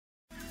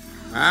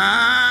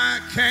I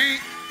can't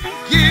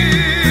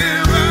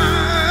give up.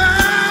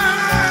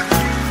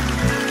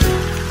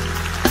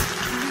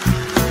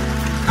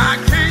 I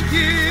can't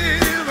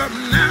give up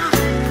now.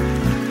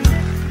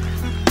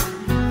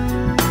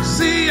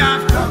 See,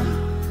 I've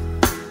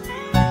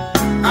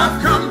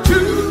come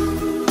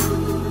too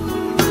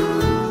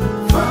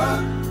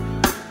far.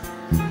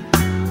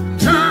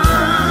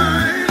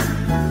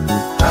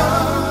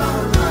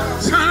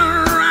 Turn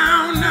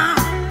around now.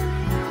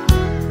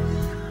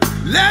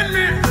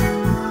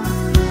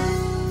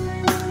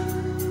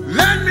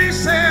 Let me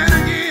say it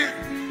again.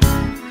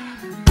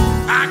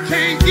 I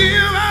can't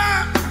give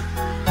up.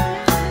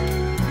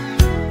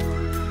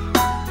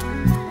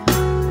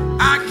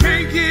 I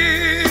can't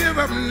give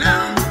up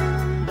now.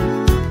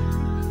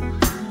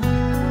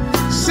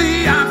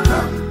 See, I've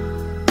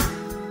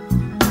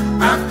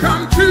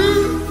come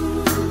too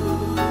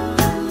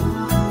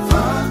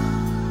far.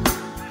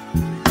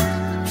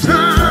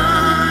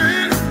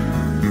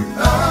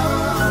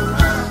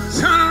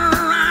 Turn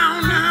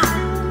around now.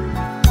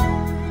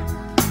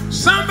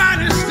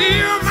 Somebody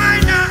still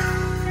might not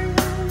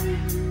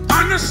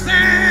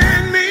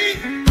understand me,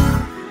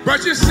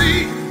 but you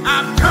see,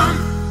 I've come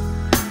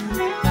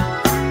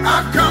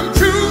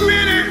too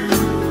many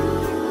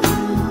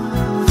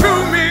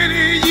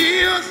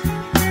years.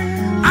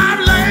 I've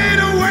laid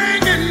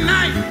awake at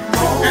night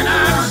and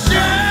I've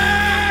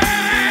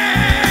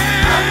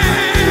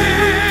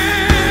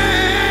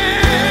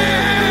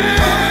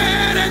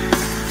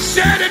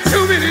shed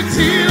too many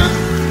tears.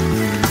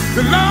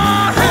 The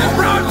Lord has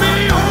brought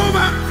me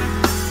over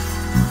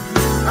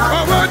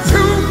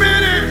too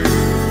many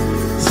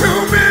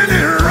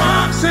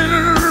rocks in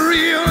a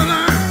real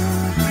life.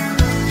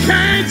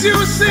 Can't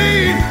you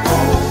see?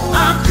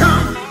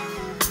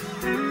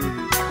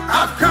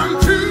 I've come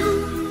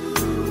too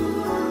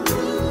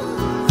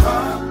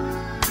far.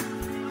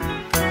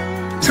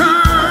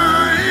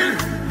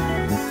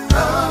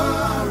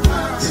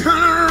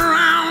 Turn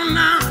around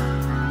now.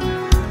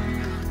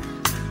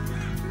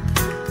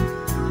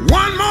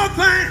 One more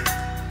thing.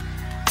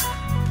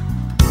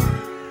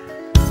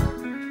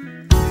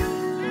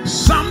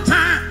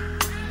 Sometime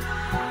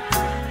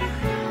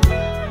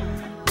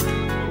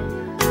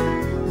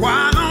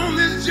while on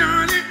this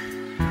journey,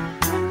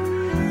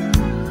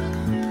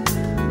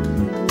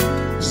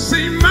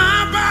 see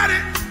my body,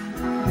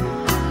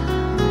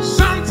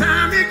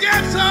 sometimes it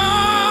gets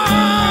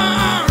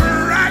all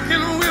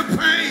racking with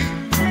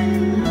pain.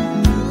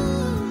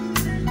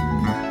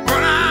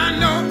 But I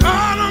know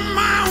all of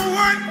my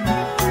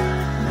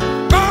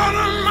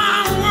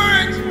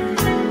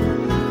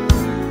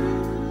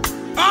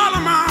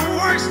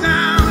works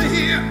down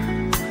here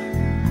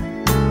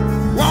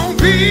won't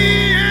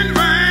be in vain.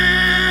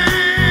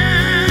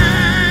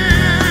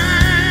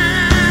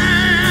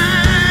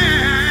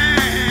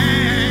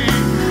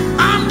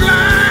 I'm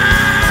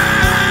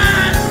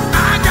glad I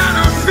got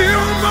a few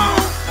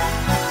more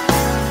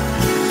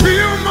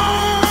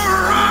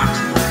rocks,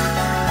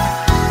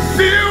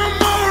 few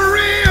more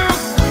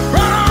reels,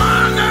 but I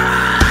know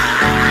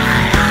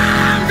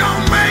I'm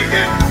gonna make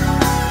it.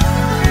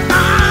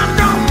 I'm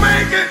gonna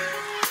make it.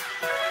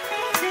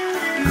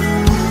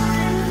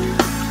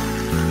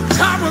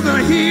 Top of the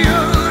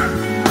hill,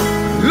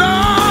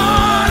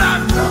 Lord,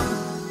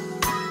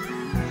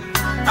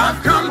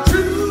 I've come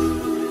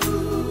too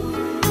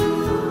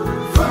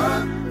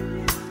far.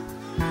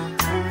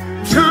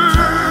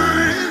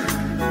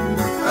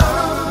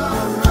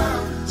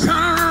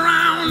 Turn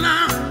around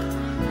now.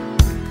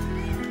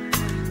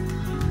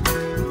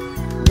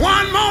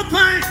 One more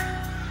thing.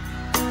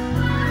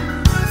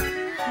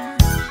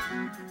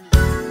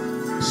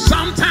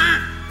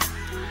 Sometime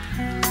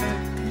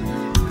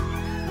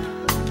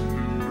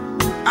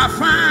I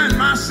find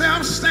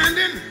myself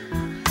standing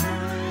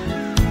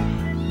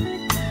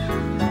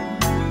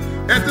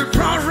at the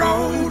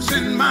crossroads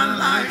in my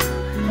life,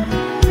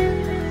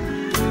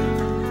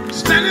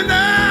 standing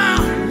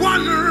there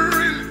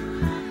wondering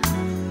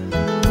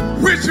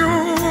which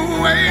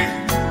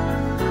way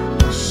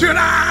should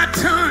I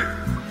turn.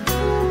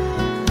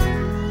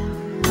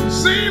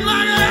 Seems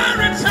like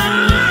every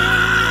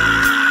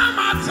time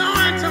I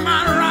turn to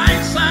my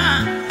right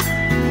side,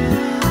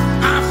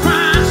 I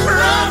find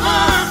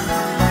trouble,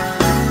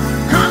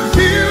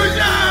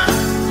 confusion,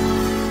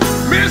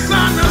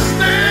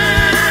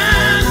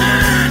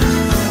 misunderstanding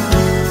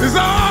is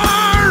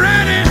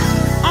already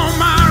on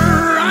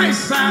my right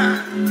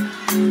side.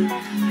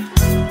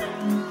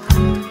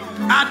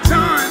 I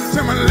turn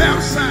to my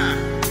left side.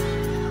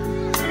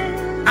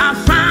 I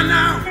find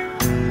out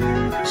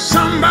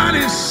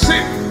somebody's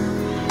sick,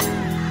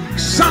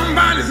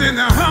 somebody's in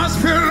the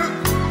hospital,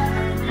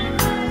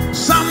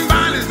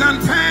 somebody's done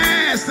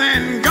passed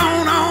and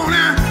gone on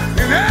out.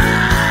 And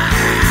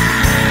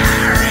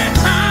every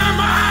time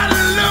I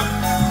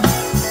look,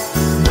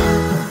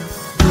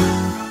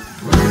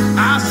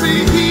 I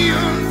see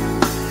healed,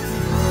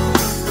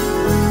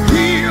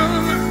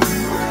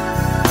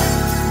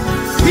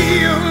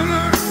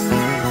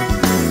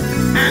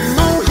 and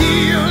more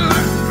healed,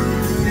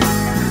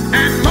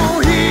 and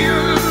more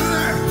healed.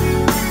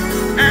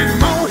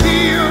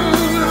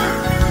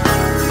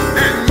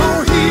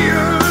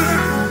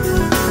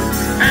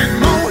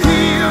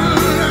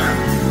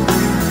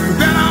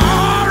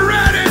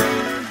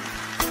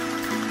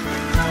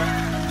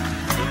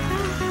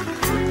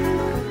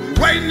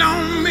 waiting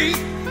on me.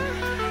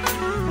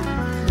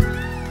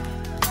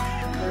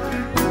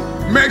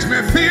 Makes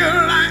me feel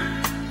like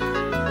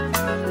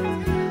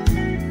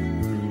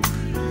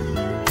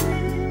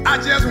I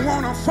just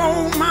want to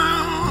fold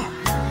my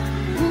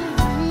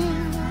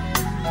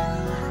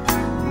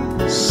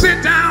arms,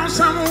 sit down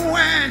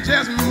somewhere and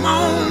just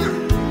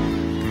moan.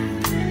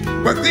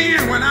 But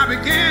then when I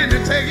began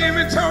to take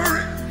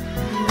inventory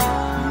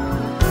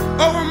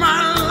over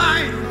my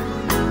life,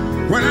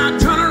 when I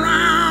turn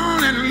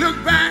around and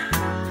look back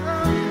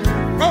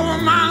over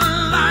my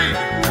life,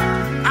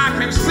 I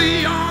can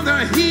see all the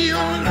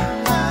hills,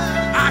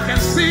 I can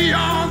see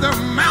all the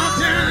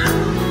mountains,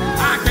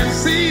 I can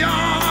see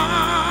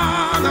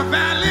all the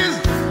valleys.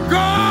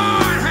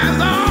 God has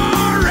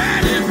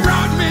already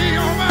brought me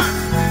over,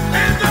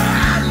 and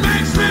that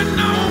makes me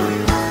know,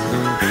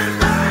 and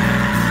that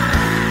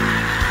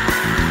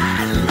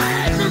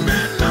makes me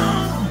know.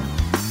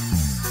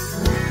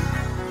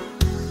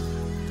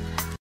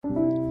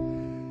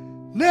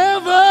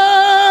 Never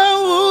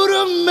would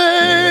have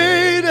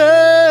made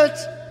it.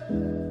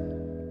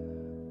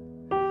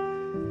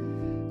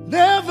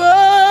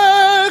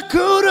 Never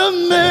could have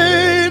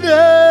made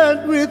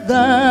it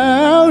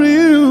without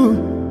you.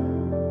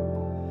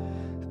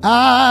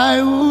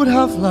 I would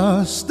have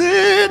lost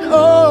it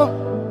all,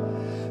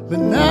 but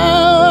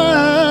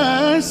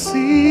now I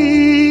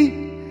see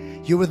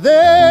you were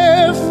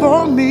there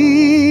for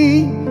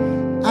me.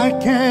 I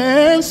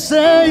can't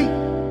say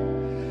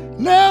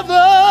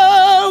never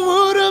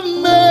would have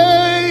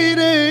made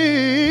it.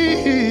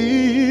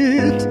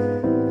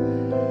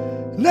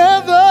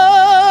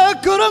 Never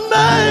could have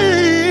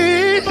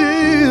made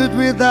it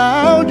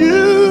without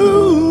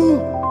you.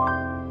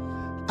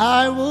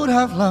 I would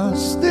have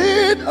lost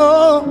it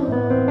all,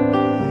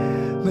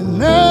 but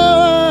now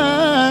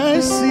I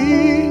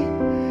see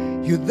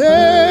you're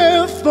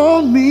there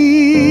for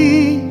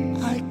me.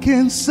 I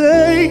can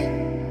say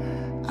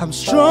I'm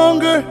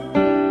stronger,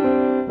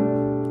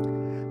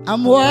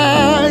 I'm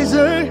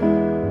wiser,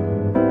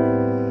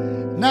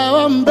 now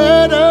I'm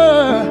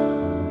better,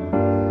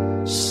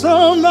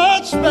 so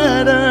much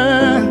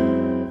better.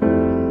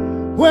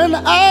 When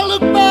I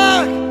look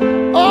back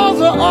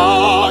over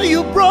all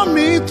you brought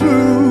me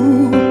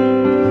through,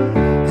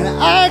 and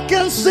I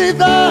can see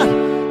that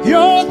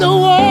you're the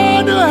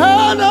one who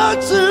had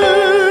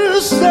to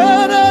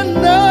said I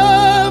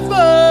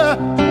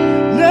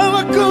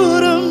never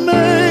could have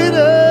made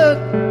it.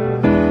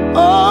 Oh,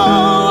 I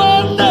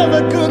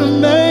never could have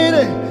made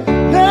it,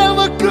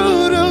 never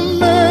could have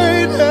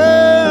made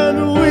it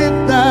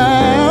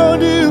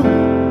without you.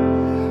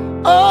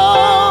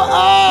 Oh,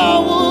 I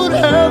would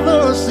have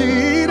lost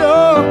it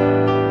all,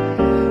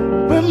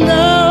 but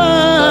now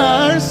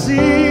I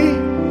see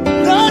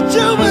that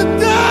you were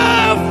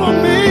there for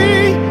me.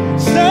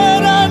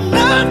 Said I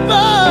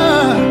never,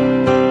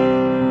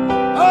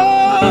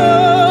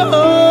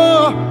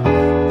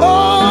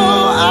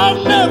 oh, I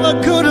never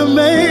could have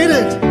made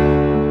it.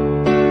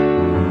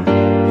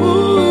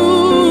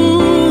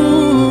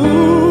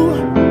 Ooh,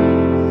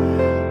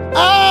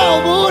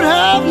 I would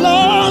have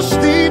lost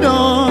it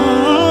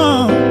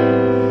all,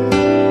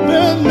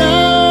 but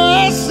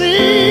now I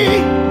see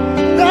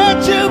that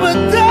you were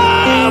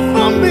there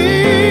for me.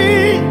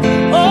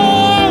 Oh,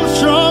 I'm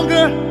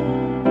stronger,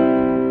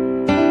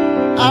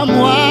 I'm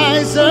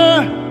wiser,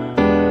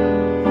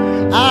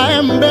 I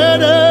am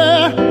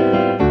better,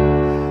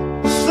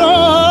 so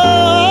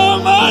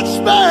much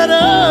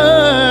better.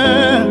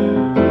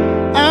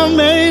 I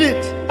made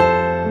it,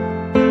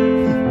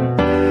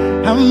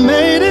 I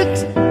made it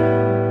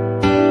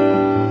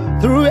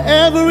through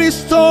every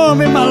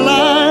storm in my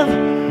life.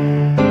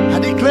 I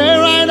declare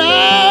right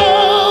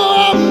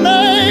now I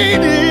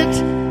made it,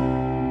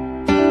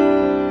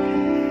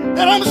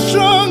 that I'm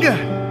stronger,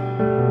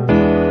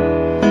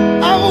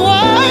 I'm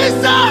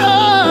wiser,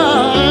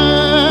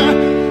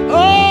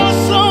 oh,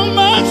 so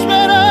much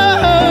better.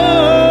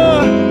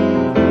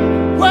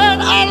 When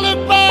I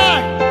look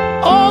back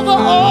over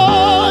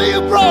all you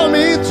brought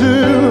me to,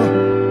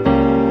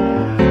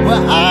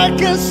 well, I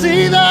can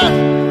see that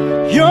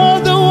you're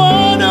the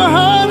one who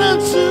had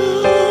to.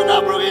 Now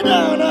bring it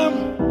down.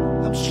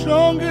 I'm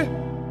stronger,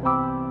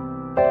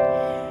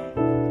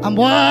 I'm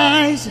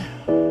wise,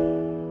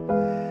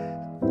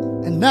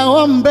 and now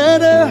I'm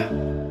better,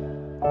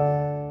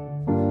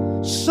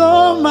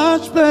 so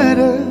much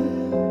better.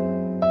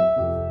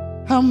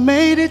 I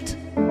made it,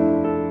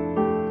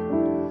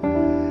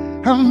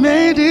 I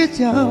made it,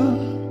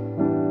 y'all.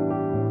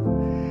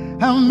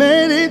 I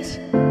made it.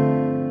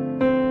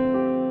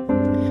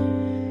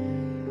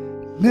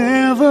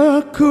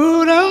 Never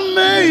could have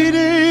made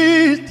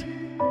it,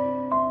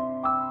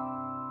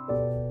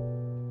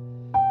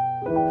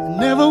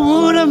 never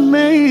would have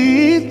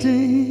made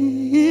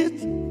it.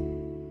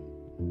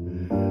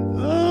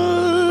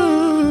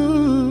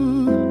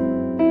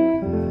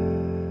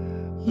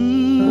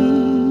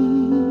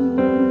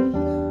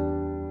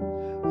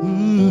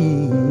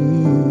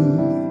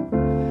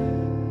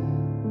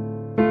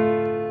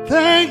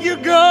 Thank you,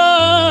 God.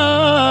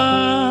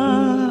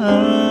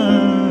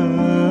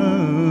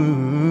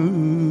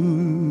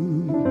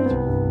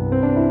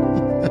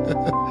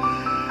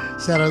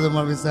 out of the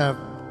Marvisap.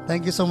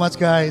 Thank you so much,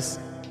 guys.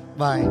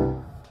 Bye.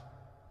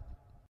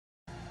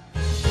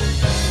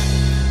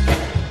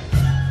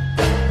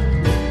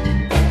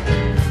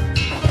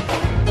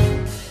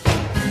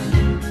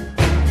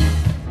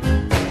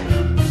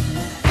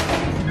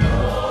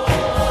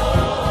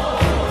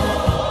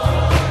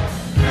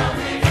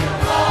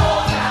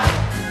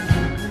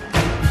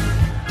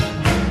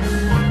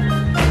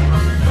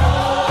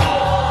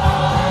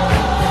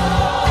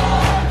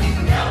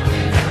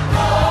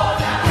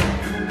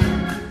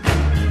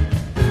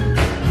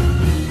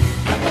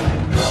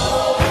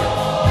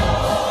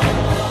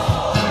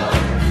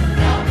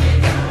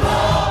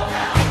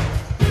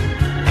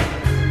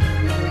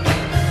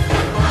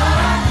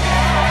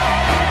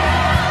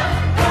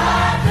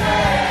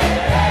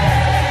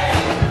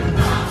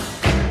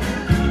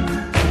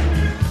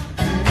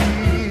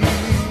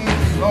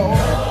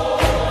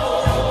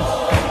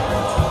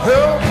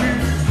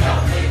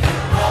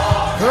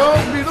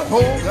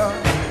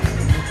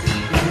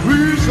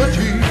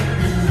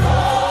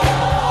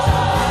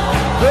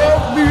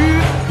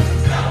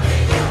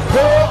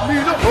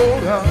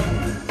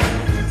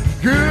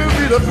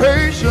 The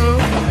patience,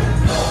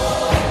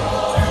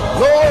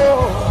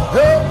 Lord,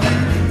 help me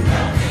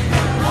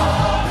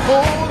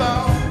hold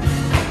out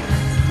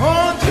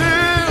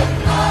until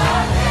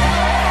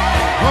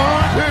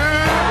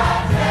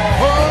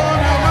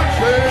the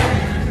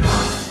change.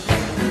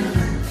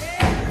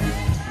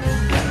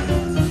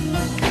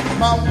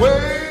 My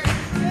way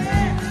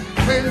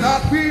may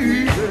not be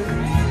easy.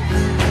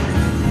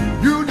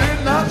 You did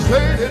not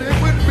say that it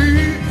would be.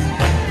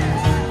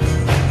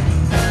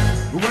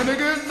 When it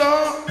gets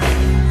dark,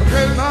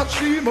 cannot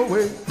see my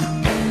way.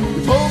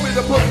 You told me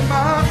to put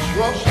my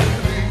trust in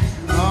thee.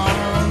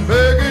 I'm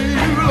begging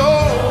you,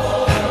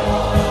 Lord,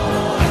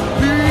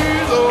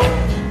 please, Lord,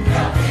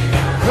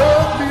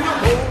 help me to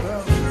hold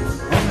out.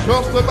 I'm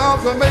just about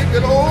to make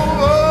it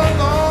over,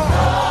 Lord.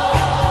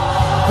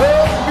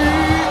 Help me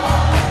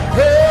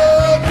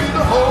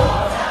to hold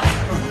out.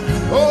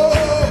 Oh,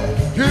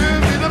 give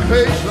me the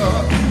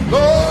patience,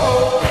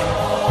 Lord.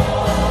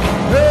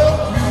 Help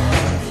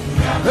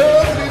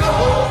me to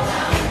hold out.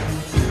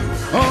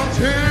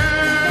 Until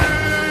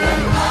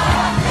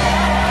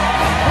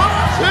my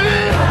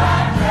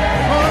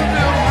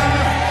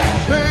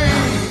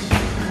change.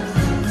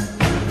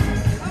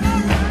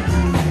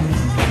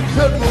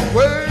 Said my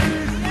way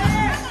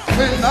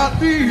may not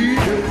be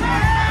easy.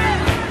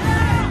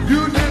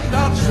 You did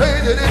not say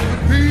that it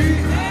would be.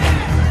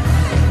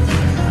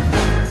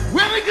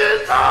 When it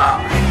gets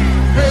dark,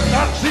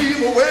 cannot see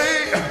my way.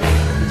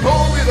 You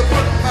told me to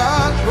put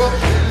my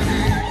trust in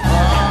thee.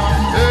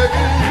 I'm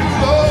begging you,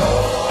 Lord.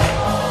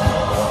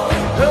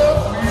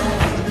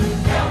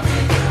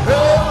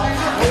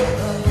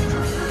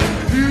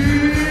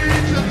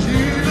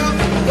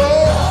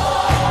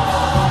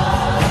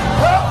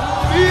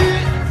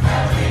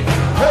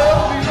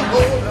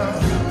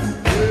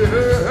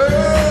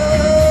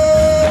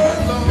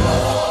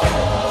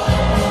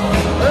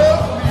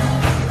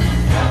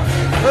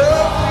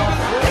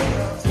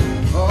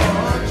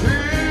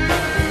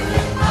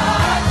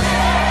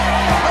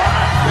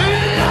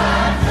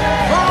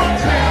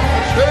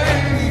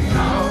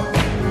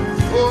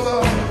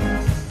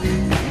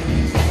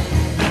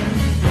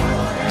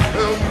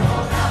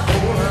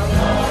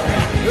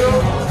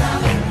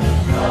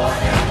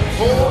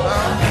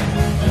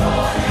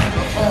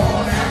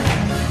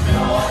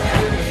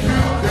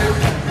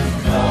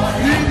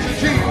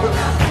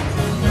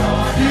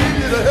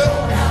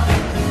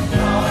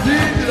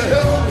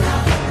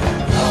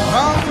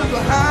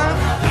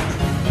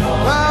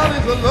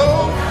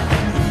 Low,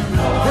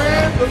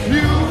 friends of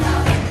you,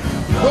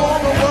 don't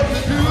know what to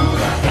do.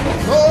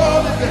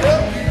 Lord, if you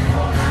help me,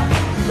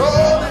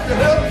 Lord, if you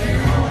help me,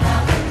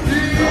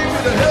 need me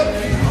to help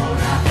me,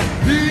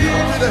 need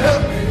me to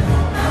help me.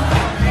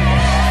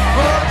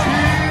 Until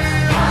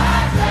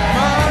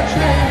my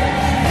change,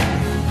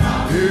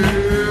 yeah,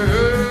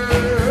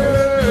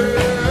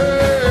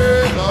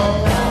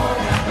 Lord,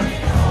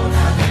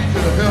 I need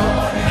you to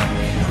help me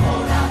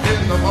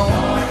in the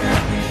morning.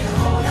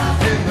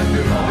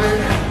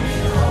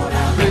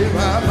 Stay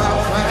by my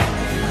side.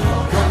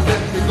 Don't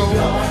let me go.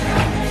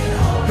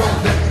 Don't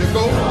let me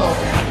go, Lord.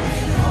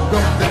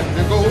 Don't let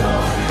me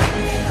go.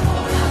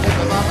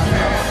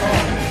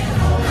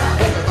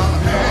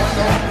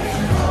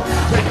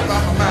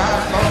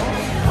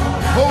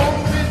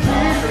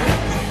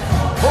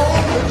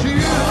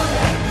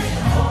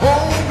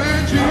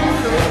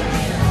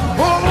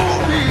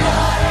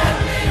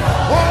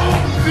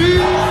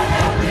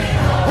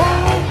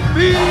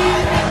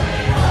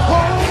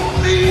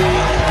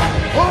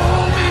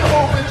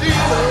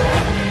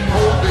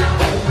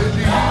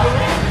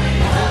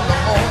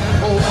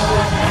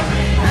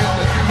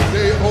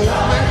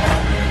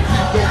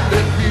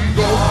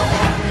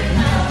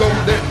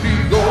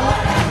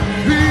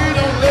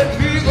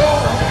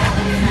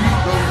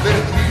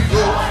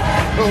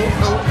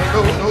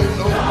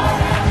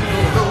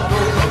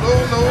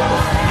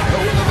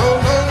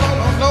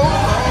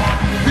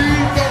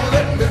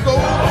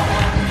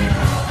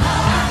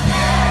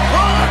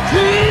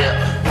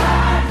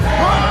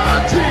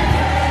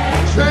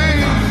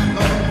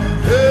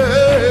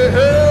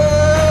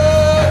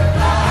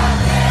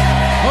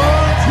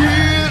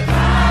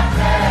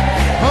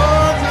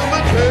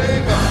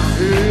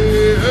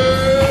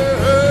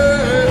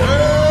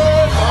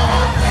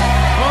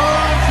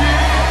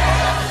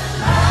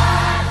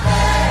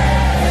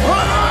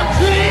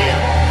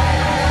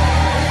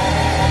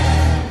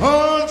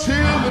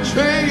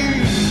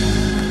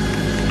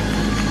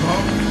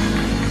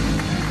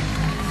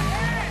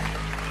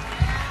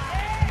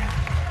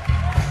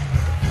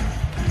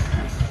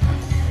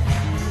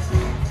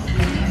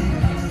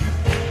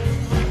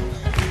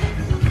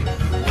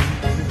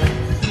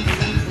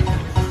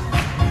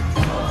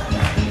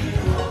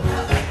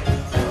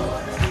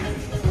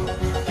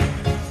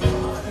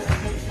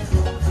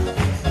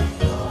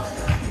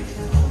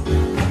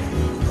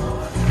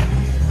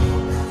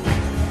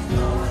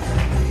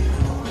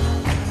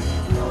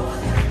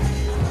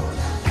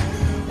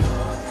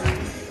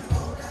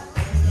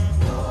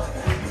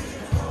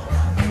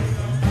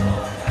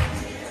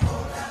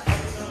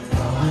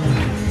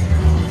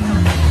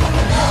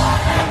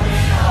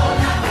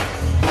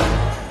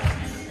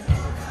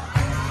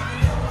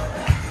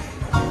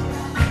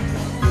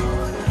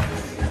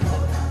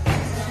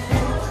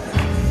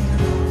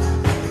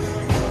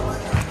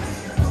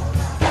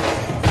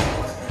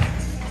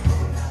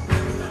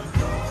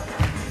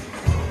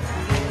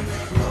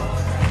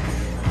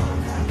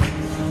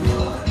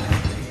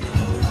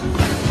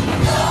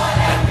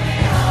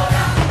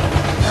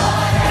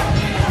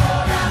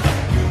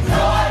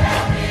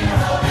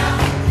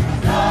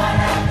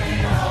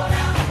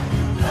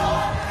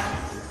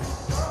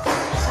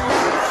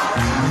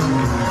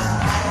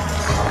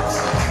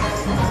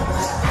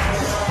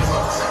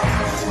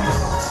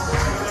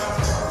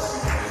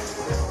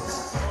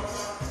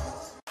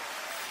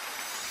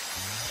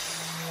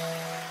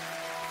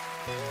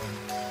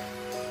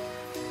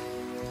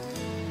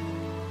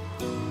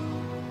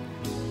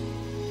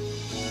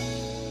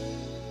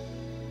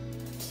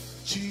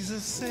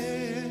 Jesus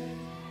said,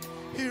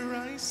 here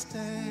I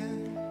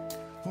stand,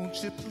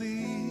 won't you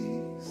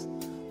please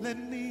let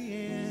me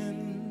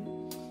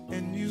in?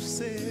 And you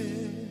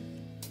said,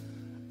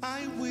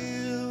 I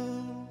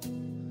will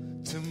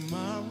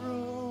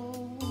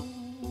tomorrow.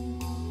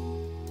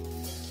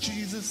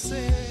 Jesus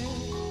said,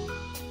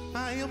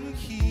 I am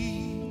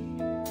he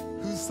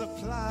who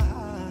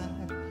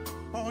supplied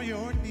all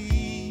your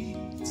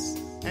needs.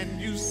 And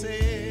you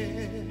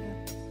said,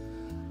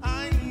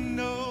 I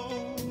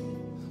know,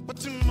 but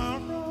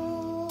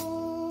tomorrow,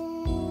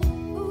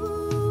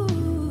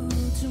 ooh,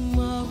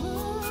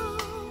 tomorrow,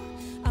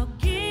 I'll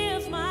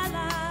give my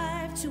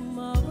life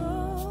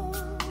tomorrow.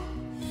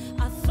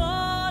 I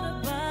thought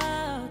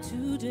about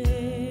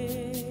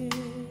today,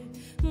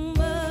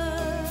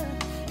 but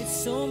it's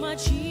so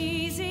much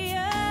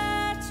easier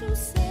to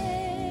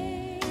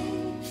say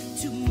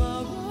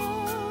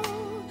tomorrow.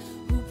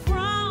 Who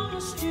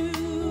promised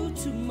you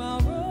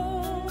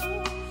tomorrow?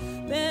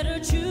 Better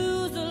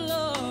choose the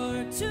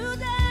Lord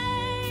today.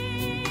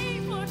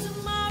 For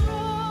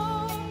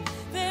tomorrow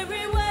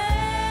very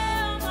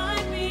well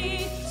might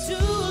be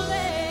too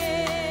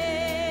late.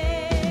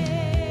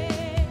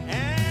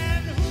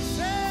 and who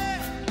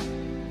said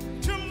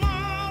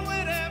tomorrow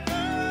would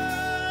ever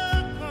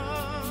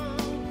come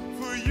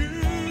for you?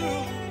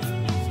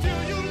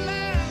 Still you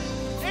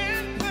laugh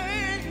and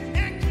play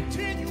and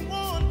continue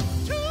on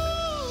to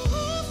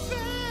fail.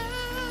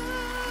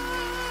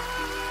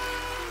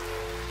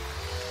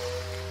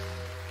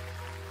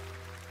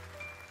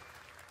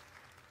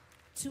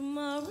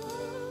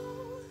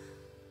 Tomorrow,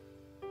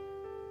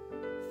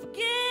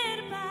 forget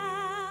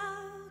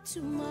about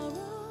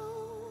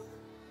tomorrow.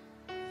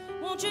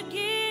 Won't you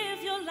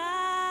give your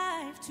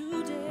life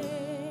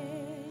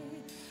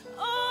today?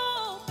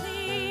 Oh,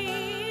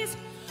 please,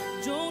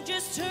 don't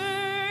just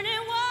turn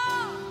and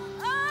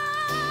walk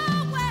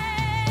away.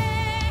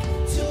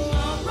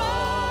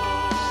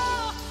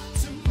 Tomorrow,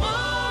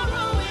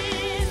 tomorrow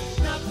is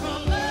not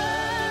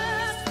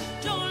promised.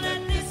 Don't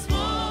let this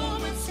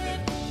moment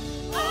slip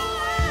away.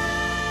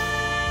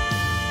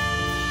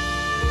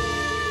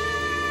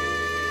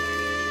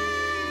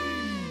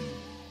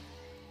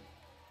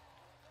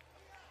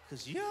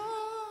 'Cause you're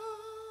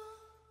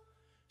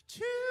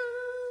tomorrow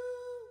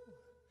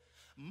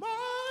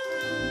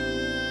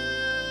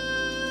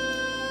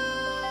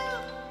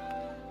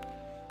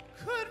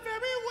could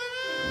very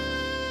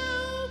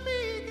well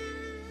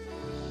begin.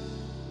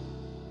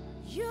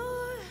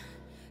 Your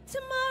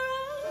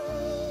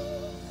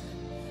tomorrow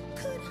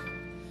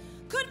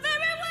could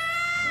very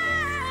well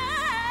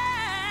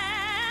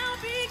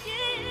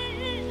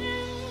begin.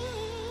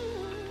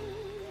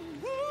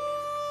 Ooh,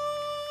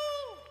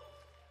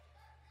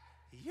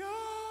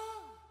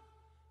 you're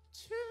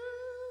tomorrow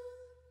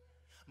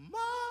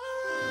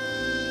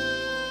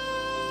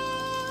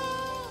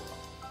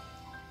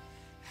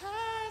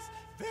has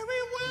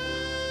very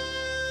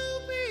well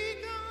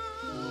begun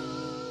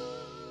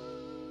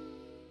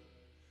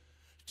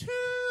today.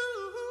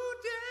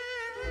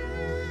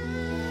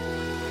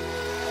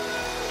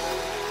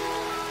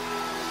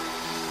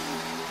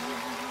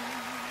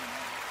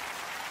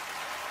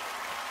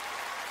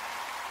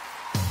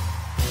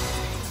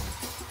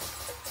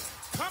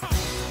 Come on.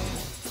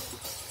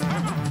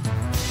 Come on.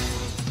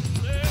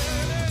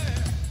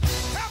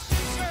 Help me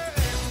say,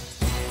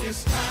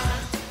 it's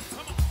time.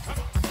 Come on, come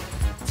on.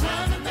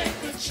 Time to make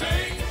a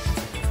change.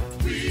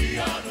 We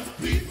are the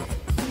people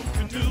who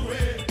can do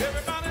it.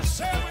 Everybody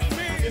say with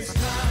me, it's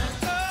time.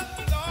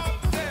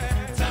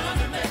 Time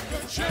to make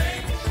a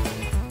change.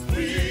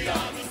 We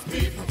are the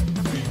people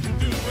who can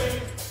do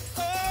it.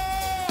 Oh,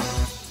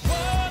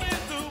 what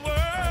is the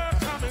world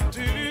coming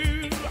to?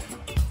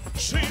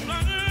 Seems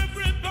like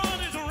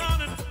everybody's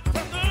running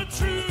from the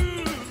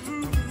truth.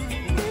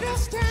 We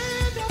just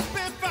stand up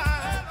and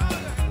fight,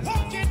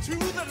 walk into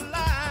the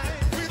light.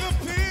 We the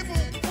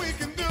people, we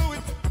can do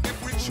it if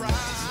we try.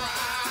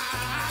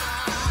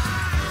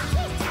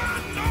 I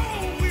know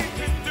we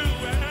can do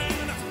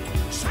it.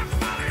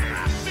 Somebody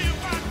ask me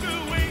what do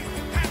we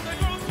have to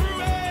go through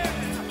it.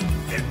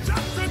 It's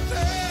just a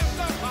test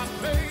of my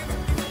faith.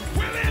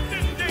 We're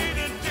living day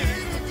to day.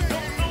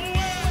 Don't know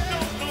where,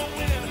 don't know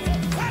when.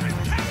 But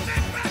it's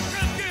coming back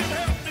again.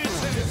 Help me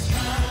say it's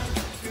time.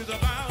 It's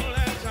about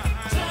that time.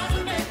 Time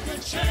to make a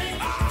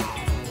change.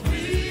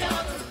 We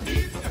are the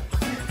people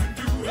who can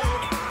do it.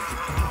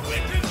 We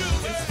can do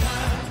it. It's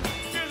time.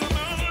 It's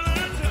about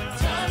that time.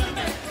 Time to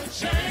make a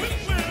change.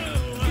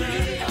 We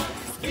are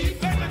the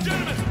people. Ladies and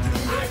gentlemen,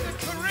 Isaac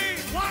Kareem.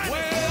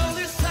 Well,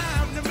 it's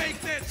time to make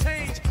that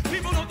change.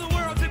 People of the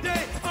world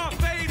today are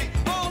fading.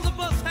 All of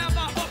us have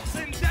our ups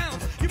and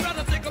downs. You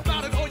better think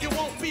about it or you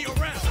won't be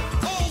around.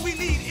 All we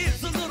need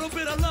is a little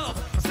bit of love,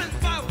 sent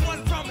by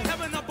one from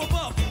heaven up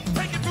above.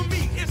 Take it from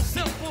me, it's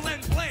simple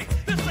and plain.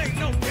 This ain't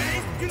no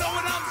game, you know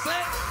what I'm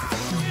saying?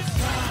 It's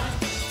time.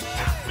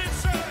 Help me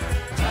say.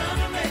 Time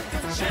to make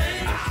a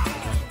change.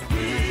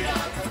 We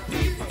are the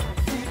people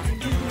who can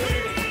do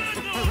it.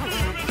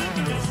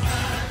 It's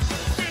time.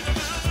 It's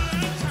about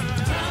that time.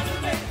 Time to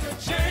make a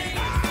change.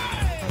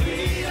 We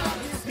are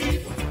the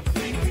people.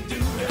 We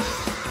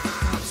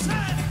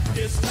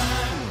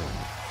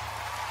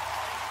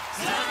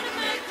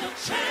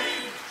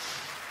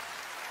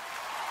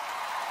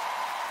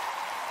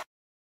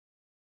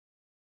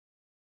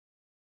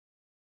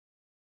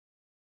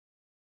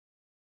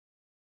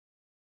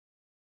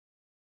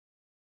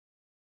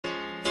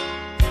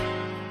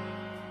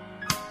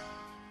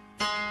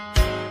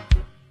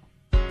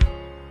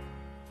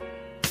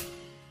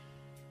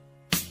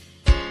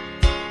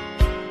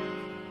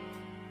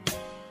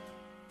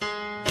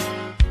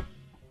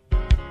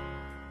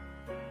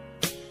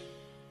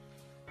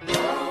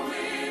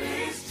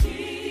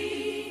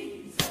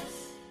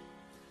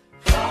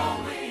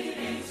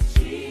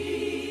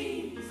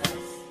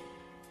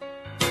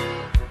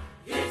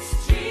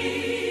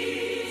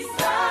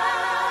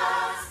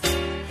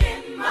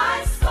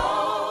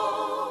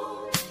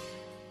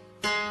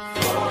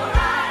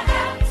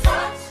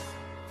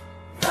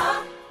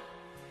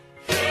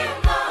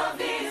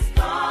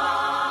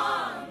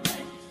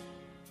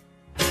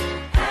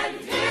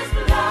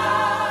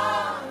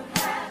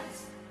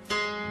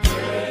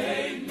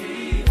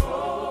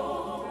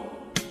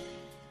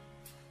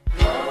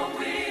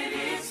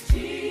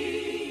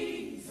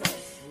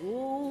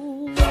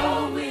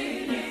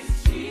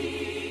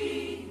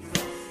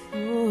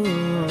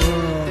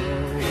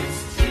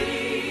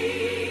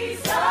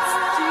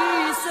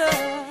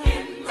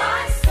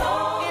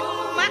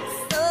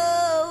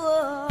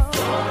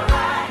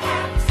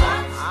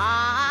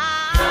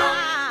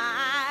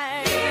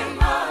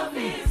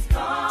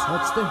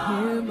touched the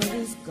hem of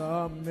his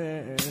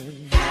garment,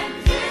 And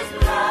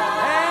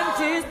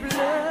his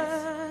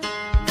blood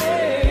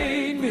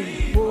made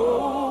me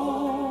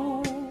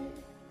whole.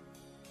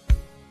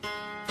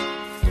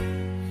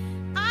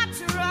 I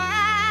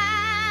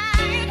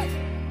tried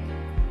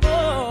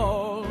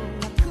All I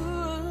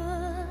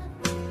could,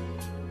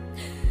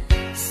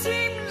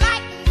 seemed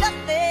like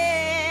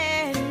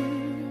nothing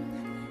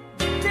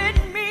did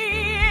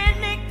me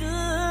any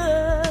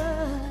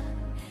good.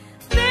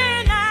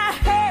 Then I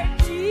heard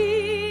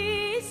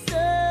Jesus,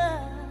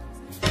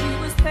 he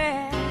was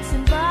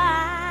passing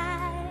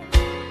by.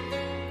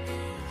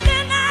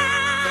 Then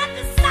I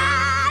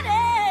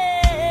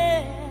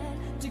decided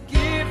to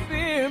give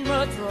him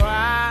a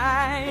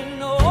try.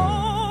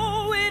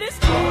 Oh, it is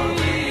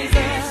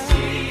Jesus,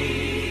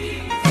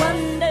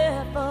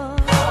 wonderful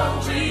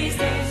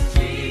Jesus.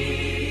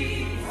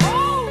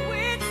 Oh,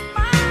 it's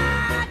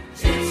my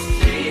Jesus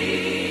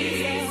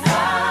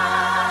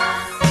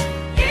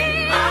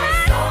in my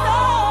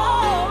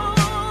soul.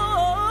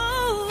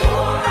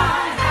 For I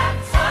have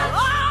touched,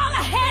 all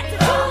I had to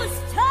do was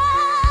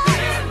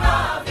touch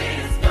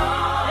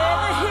the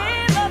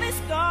hem of his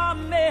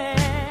garment,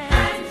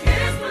 and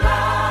his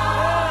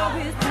blood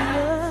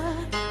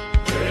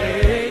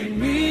made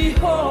me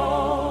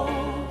whole.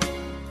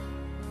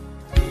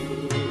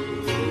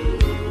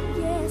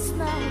 yes,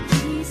 my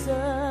Jesus.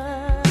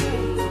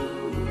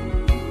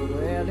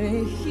 Well,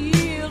 he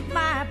healed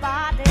my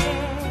body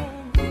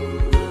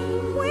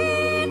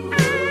When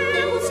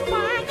I was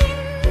crying,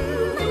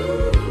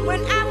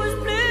 when I was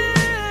blue,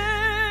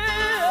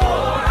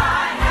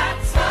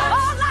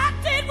 all I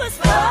did was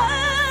touch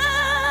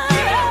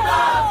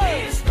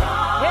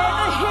the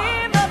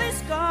hem of his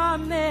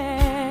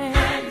garment,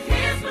 and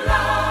his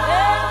blood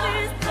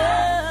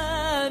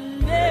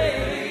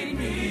made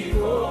me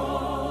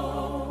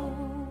whole.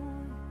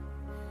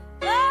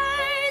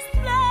 His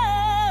blood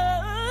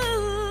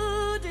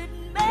it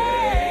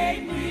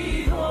made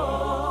me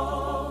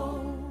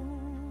whole.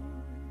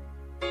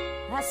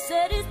 I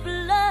said his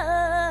blood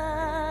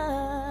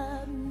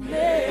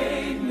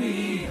made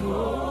me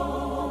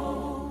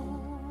whole.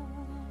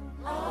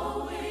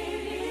 Oh,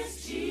 it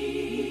is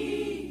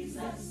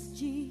Jesus,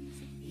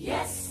 Jesus.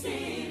 Yes, it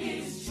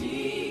is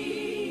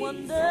Jesus.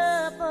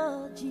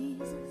 Wonderful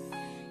Jesus.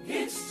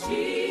 It's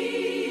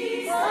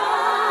Jesus.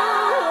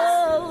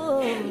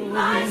 Oh, in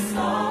my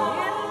soul.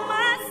 In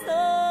my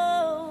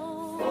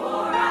soul.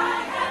 For I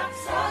have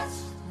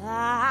touched. I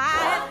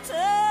have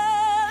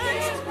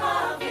touched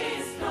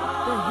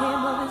the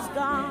hem of his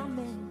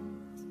garment,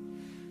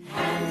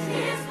 and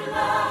his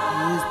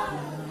blood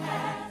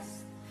has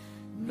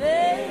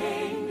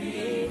made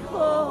me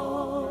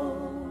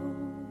whole.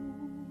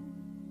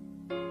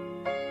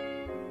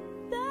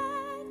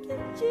 Thank you,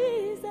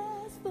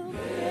 Jesus, for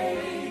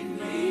making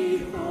me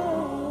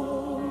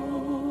whole.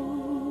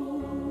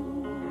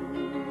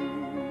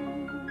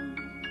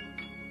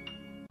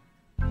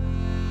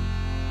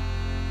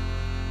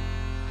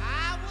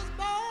 I was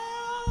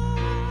born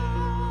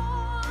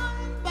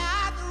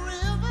by the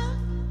river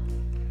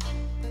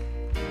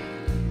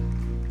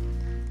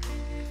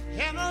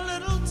in a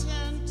little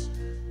tent,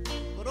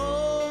 but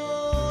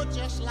oh,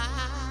 just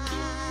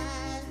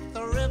like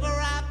the river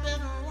I've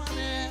been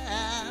running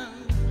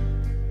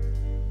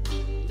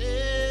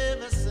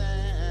ever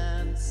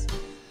since.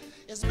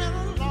 It's been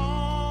a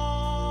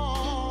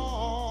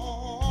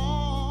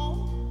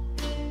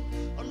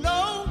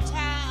long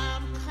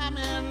time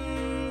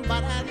coming,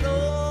 but I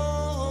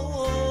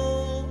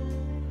know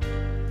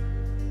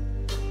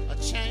a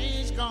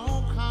change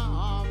gon'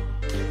 come.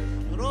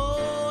 But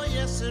oh,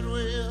 yes it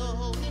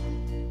will.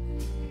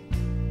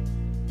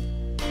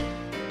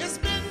 It's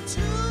been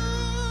too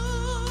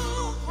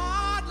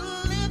hard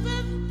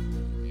living,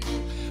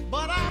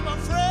 but I'm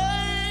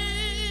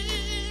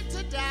afraid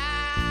to die.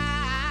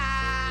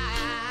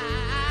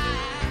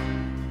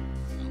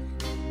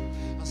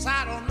 'Cause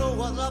I don't know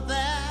what's up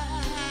there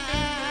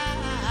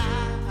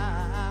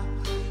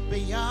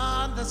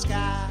beyond the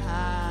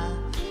sky.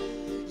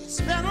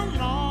 It's been a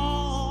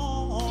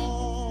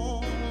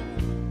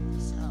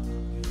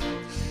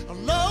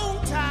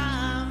long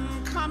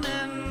time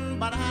coming,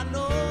 but I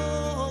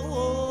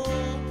know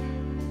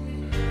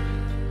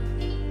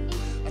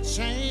a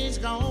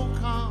change gon'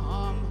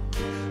 come,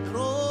 and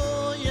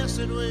oh yes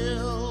it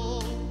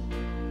will.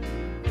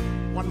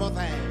 One more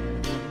thing.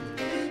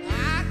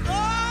 I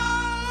go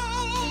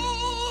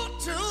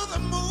to the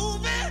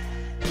movie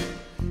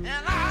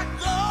and I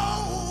go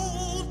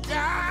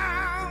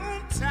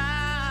downtown.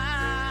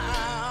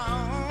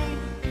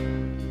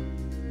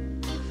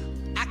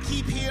 I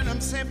keep hearing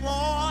them say, boy,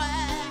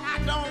 I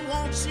don't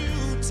want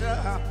you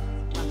to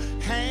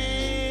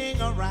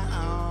hang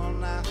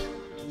around.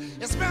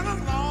 It's been a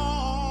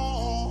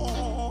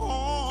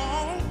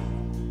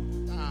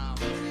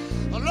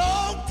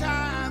long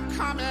time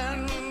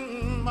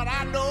coming, but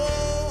I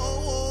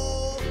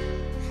know,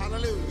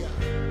 hallelujah,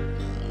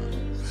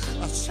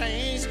 a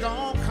change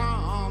gonna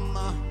come.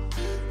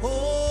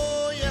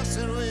 Oh, yes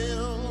it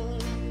will.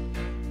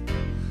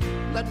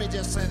 Let me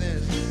just say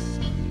this.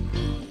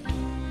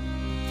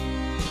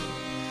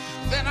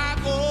 Then I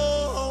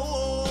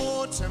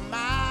go to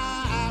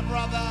my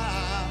brother.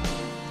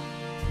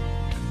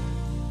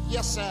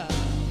 Yes, sir.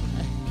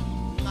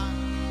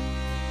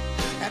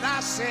 And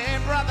I say,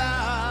 brother,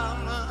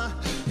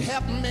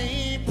 help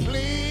me,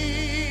 please.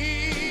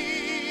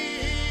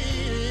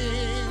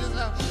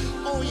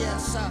 Oh,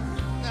 yes, sir.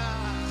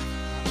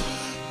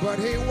 But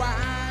he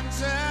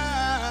winds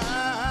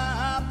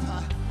up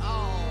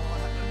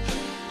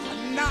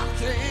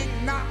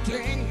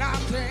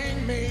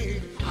knocking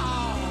me.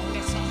 Oh,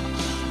 listen,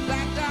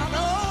 back down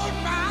on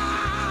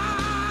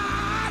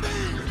my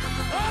knees.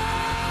 Oh,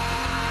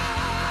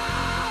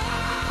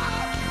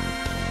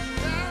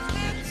 there's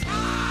been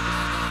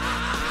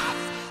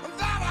times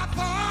that I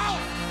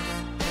thought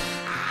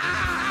I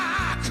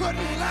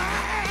couldn't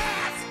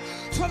last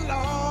for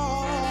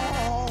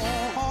long.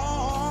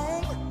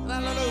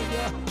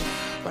 Hallelujah.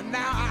 But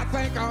now I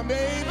think I'm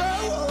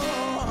able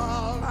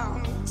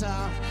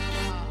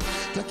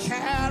to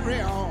carry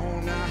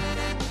on.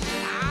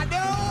 I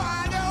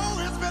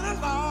know it's been a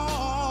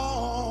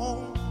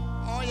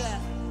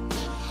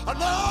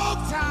long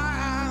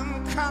time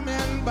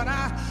coming, but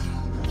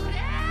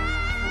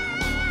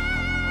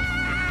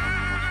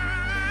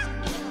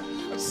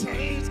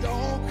change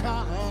gonna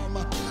come.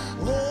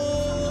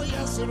 Oh,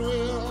 yes it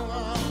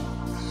will.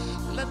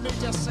 Let me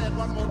just say it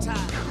one more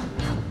time.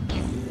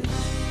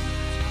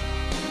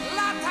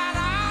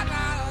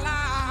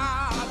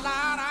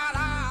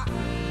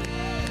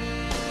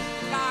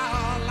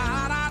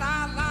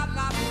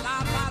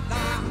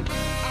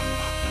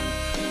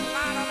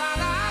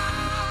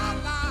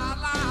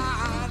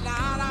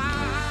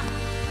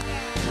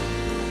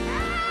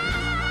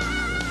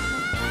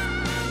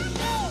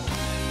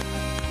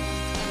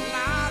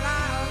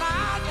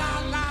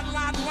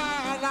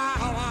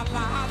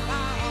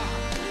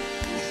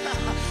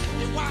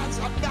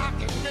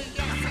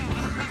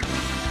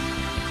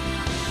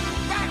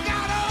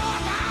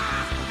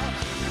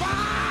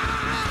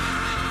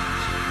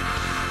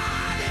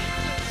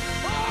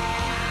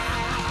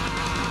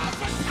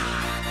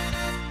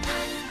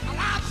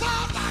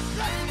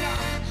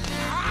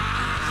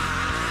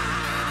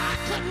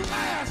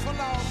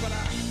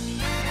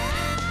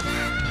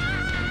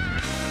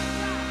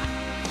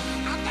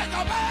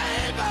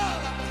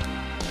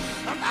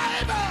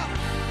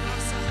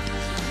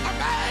 I'm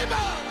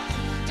able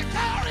to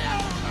carry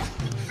on.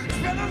 It's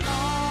been a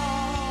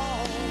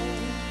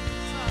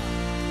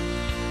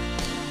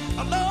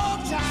long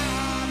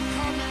time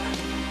coming.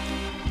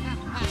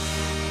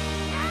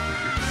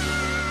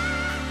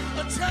 A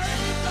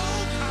change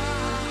don't come.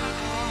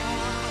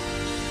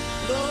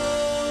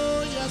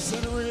 Oh, yes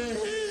it will.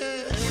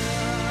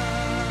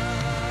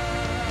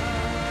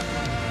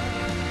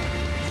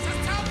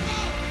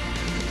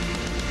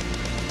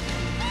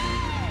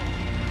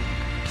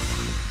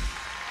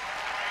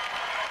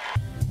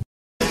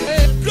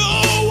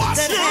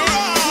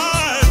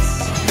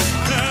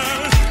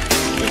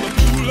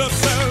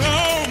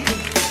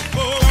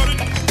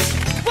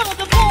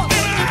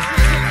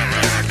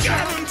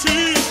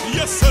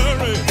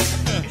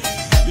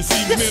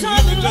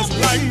 Just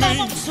like me.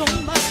 So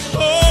much.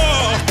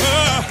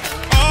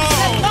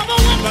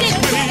 That's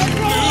when he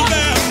blew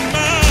their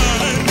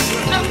minds.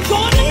 I'm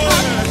going to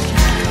college.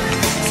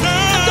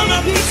 I'm going to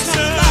be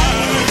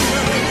somebody.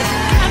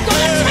 I'm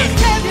going to take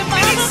care of your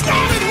mama. And it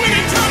started when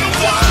he turned the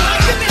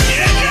water in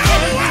your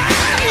way.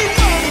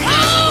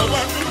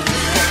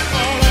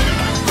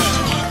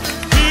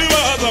 He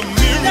was a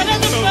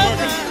miracle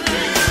worker.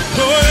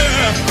 Oh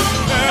yeah.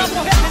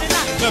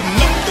 There's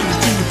nothing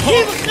too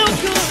hard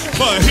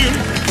for him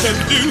to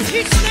do.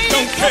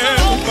 Don't care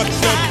what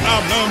your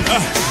problem.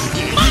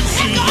 You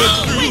see it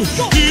through.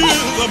 He's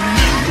a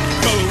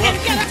miracle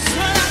worker.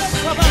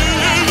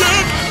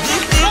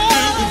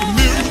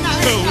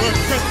 Miracle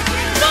worker.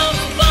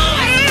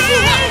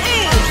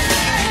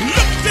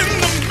 Looked in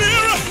the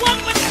mirror.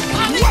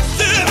 What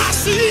did I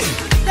see?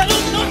 Never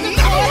one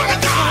of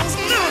God's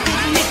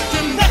miracles looked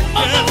in the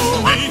mirror.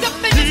 He's a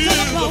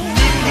miracle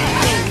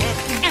worker.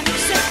 And he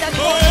said that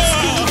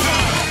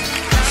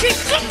she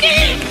took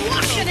it,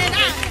 washing it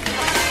out.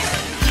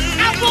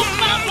 I want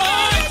my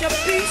boy to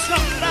be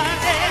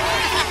somebody.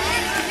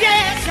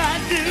 Yes, I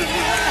do.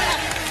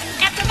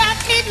 After about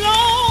 8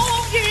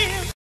 long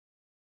years.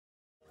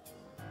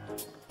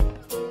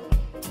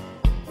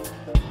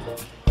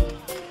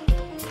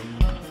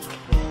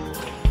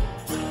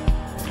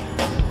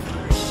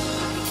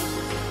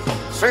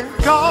 Say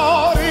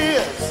God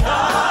is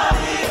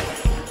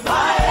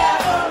my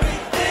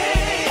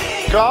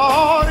everything.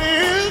 God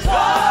is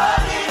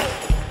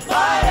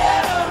My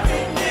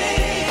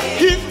everything.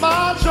 He's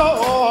my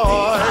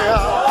joy.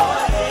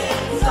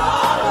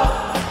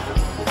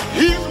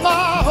 He's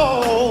my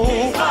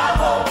hope.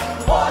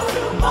 For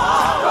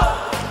tomorrow.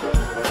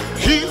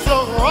 He's a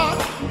rock.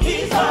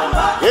 He's a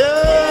rock.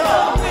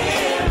 Yeah.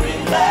 Weary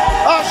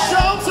land. A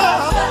shelter.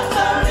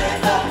 Shelter in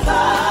the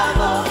time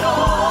of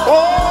storm.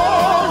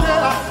 Oh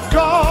yeah.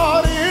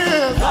 God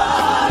is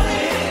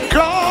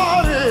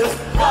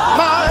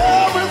my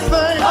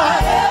everything.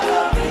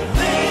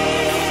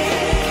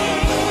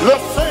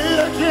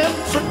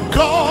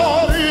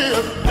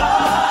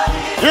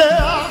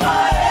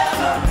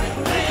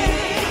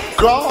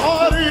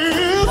 God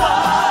is,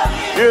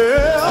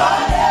 yeah.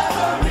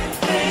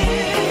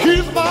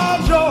 He's my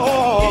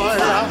joy.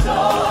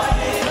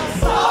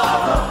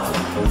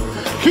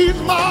 He's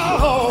my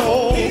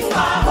hope.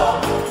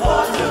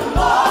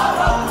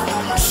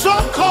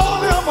 Some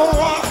call him a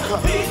rock.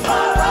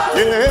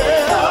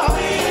 Yeah.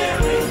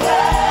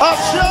 A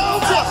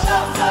shelter.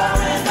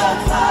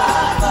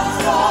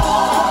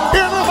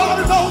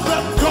 Everybody knows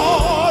that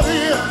God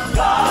is.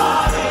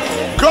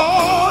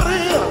 God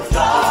is.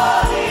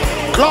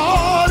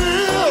 God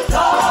is.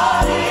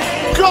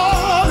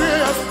 God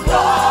is.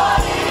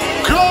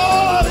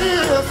 God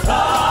is.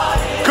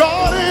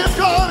 God is.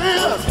 God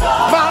is.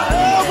 My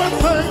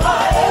everything.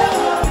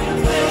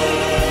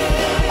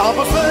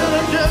 I'ma say it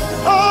again.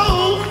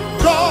 Oh,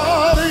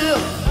 God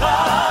is.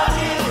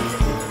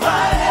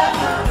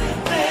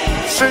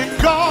 Say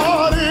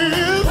God is.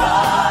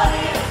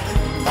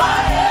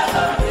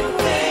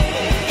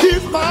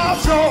 He's my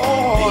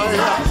joy.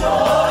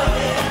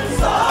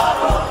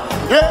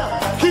 Yeah,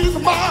 he's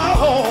my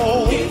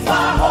hope.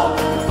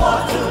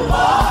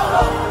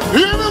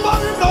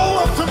 Anybody know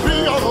him to be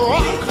a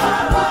rock?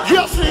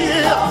 Yes, he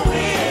is.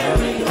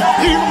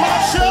 He's my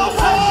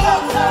shelter.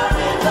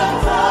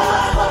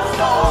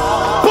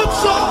 Put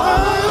your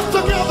hands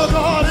together,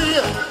 God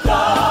is.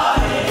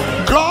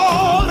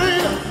 God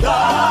is.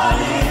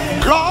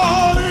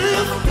 God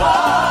is.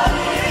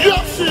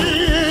 Yes, he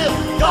is.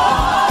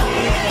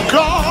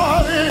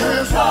 God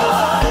is.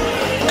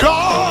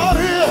 God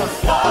is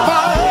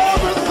my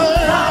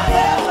everything.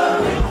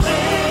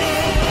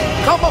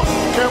 Come on,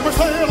 can we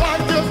say it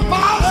like this? My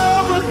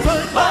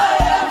everything.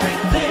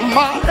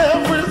 My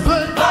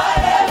everything.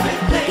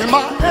 My everything.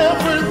 My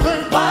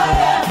everything.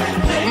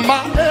 My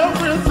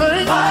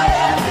everything.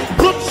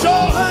 Put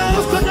your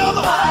hands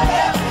together.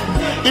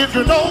 If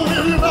you know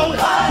it, you know it.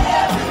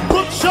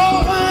 Put your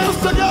hands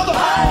together.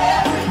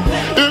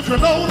 If you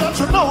know that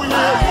you know it.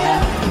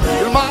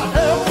 My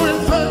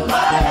everything.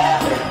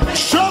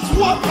 Just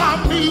what I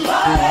need.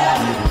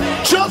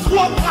 Just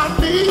what I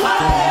need.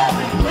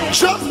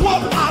 Just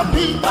what I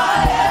need.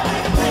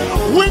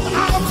 When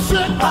I'm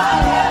sick,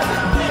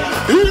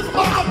 he's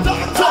my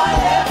doctor.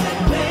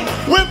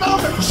 When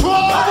I'm in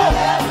trouble,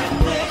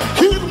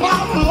 he's my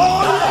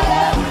lawyer.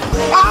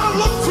 I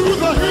look to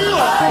the hill.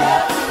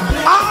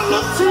 I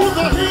look to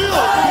the hill.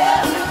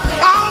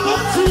 I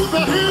look to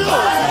the hill.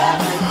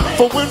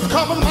 For when's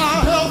coming my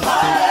help?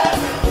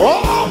 Oh,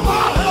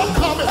 my help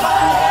coming.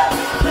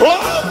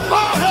 Oh,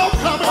 my help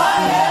coming.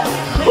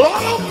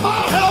 Oh,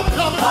 my help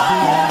coming.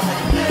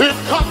 It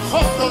comes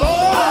from the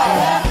Lord.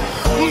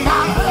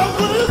 My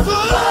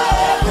everything.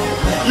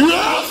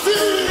 Yes, he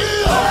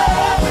is.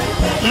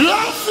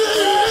 Yes, he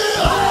is.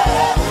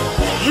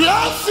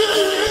 Yes, he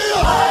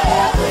is.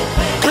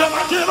 Can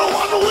I get a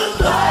one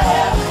window?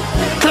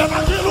 Can I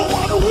get a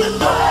one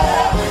window?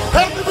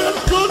 Have you been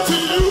good to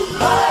you?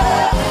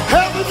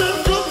 Have you been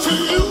good to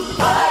you?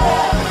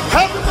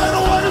 Have you been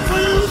away for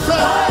you,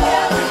 sir?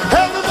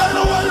 Have you been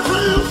away for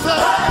you, sir?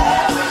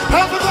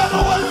 Have you been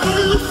away for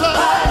you, sir?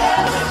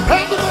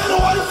 Have you been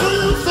away for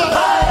you, sir?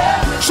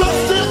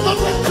 Just in the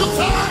nick of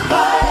time.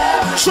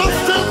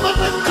 Just in the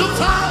nick of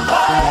time.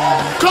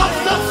 God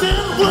steps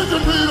in when you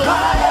need him.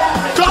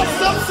 God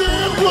steps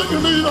in when you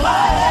need him.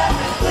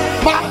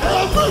 My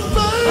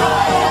everything.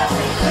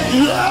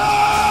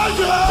 Yeah,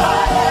 yeah.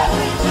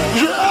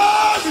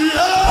 Yeah,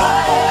 yeah.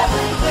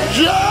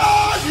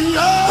 Yeah,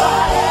 yeah.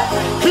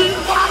 He's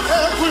my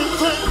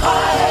everything.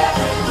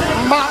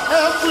 My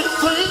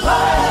everything.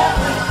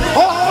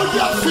 Oh,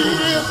 yes, he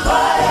is.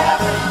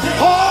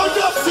 Oh,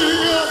 yes, he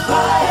is.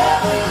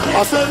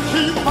 I said,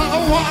 he's my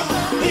rock.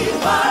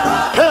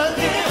 Hey.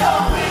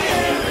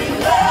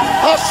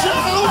 A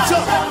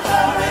shelter.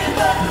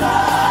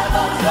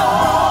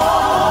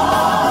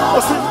 I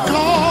said,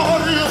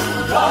 God is.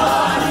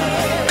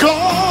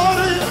 God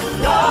is.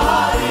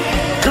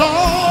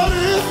 God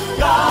is.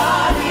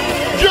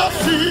 Yes,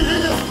 he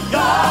is.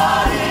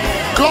 God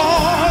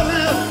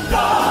is.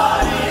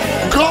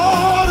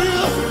 God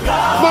is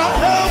my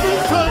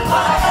everything.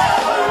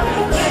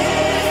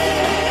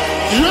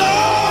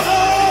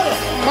 Yeah,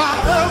 my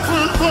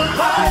everything.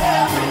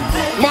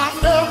 My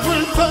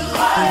everything.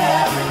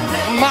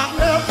 My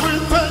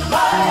everything.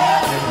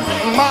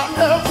 My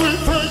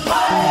everything.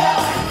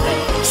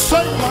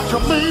 Say like you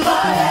mean it.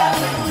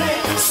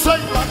 Say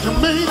like you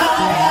mean it.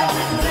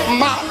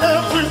 My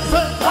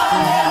everything.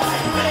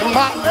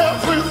 My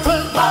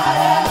everything.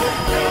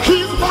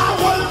 He's my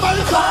way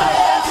maker.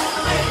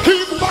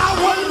 He's my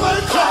way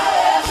maker.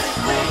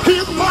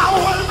 He's my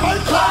way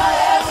maker.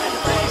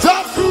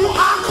 That's who I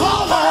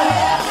call on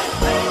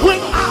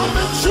when I'm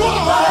in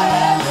trouble.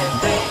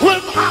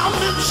 When I'm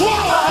in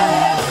trouble.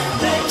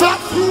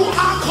 That's who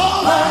I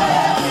call on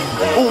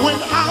when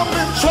I'm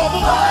in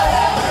trouble.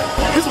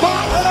 He's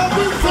my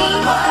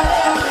everything.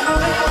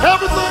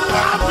 Everything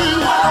I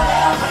need.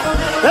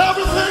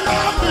 Everything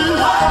I need.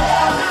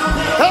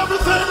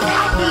 Everything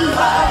I need.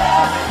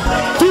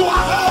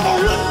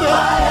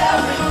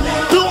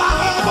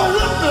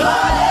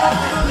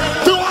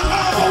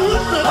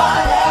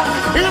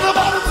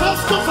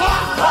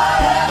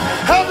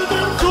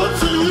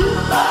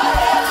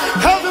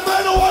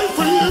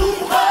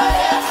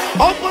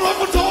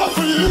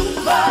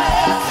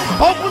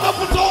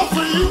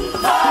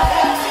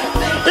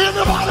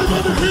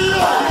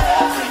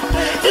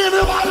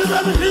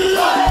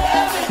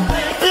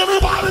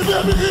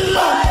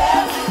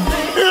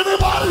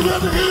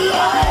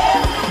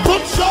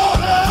 Put your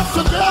hands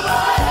together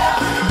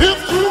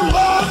if you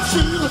love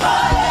Jesus.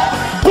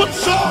 Put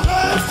your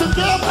hands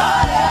together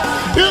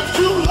if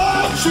you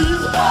love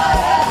Jesus.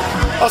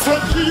 I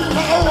said, He's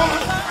my one.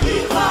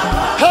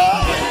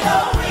 Hey,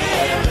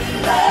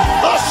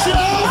 a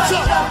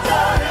shelter.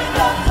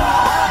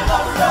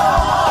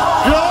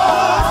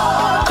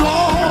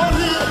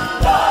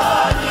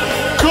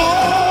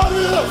 God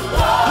is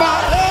my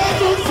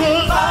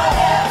everything.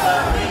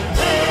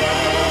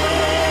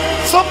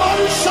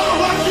 Somebody shout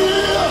like he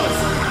is.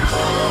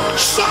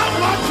 Shout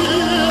like he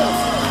is.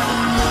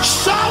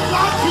 Shout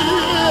like he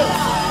is.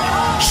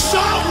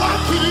 Shout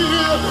like he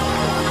is.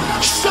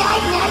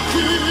 Shout like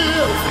he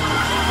is.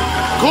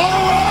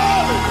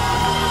 Glory!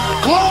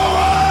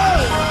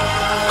 Glory!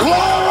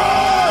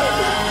 Glory!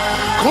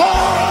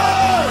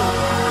 Glory!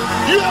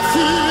 Yes,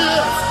 he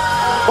is.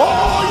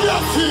 Oh,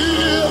 yes, he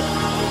is.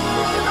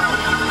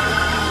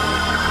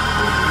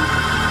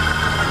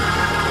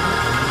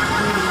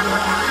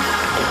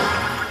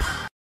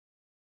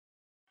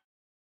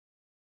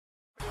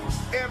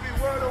 Every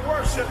word of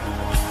worship.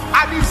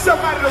 I need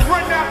somebody to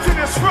run down to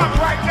this front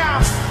right now.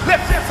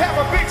 Let's just have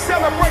a big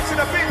celebration,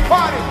 a big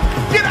party.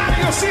 Get out of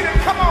your seat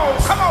and come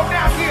on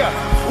down here.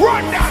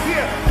 Run down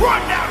here,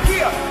 run down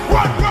here.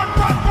 Run.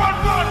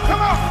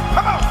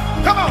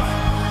 Come on.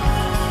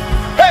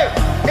 Hey,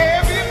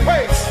 every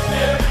praise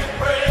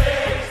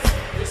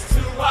is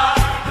to our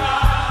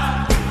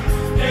God.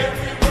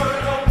 Every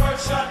word of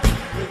worship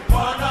with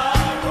one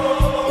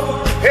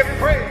accord.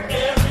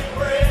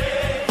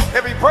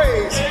 every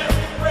praise.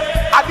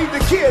 I need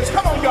the kids.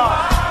 Come on,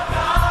 y'all.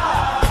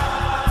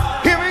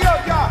 Here we go,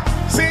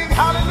 y'all. Sing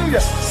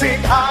hallelujah. Sing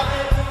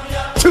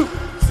hallelujah. To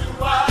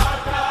our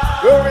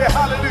God. Glory,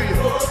 hallelujah.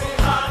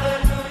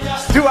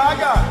 To our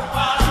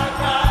God.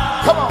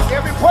 Come on,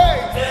 every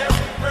praise.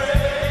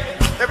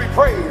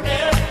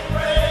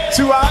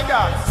 To our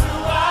God.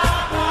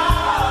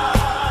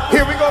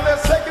 Here we go.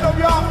 Let's take it up,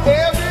 y'all.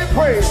 Every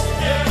praise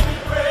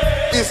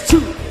is to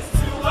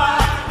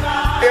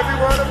every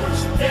word of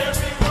worship.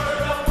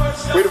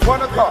 With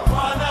one accord.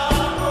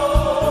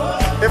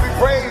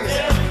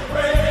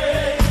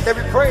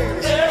 Every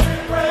praise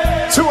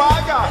to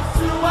our God.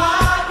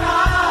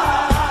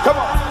 Come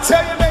on,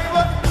 tell your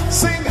neighbor,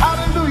 sing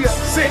hallelujah.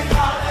 Sing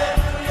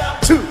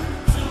to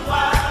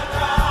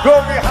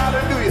glory,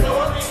 hallelujah.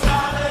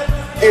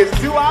 Is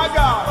to our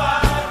God.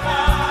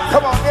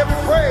 Come on, every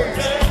praise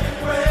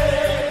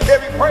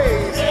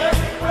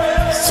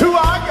to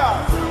our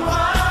God.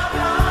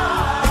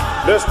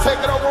 Let's take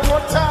it over one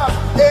more time.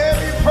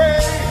 Every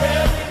praise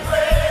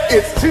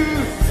is to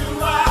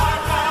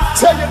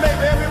tell your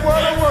neighbor every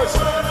word of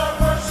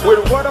worship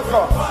with one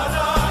accord.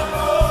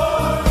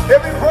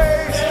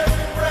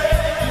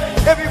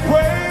 Every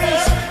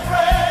praise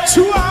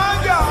to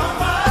our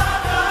God.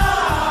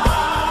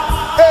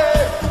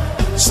 Hey,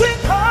 sing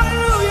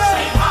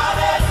hallelujah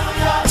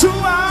to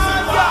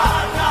our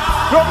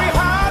God. Glory,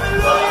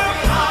 hallelujah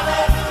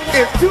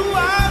is to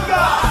our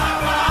God.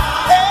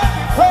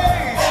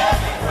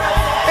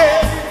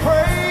 Every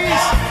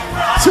praise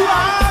to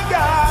our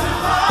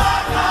God.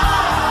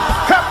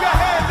 Clap your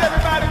hands,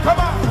 everybody. Come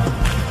on.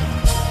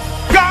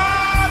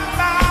 God,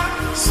 my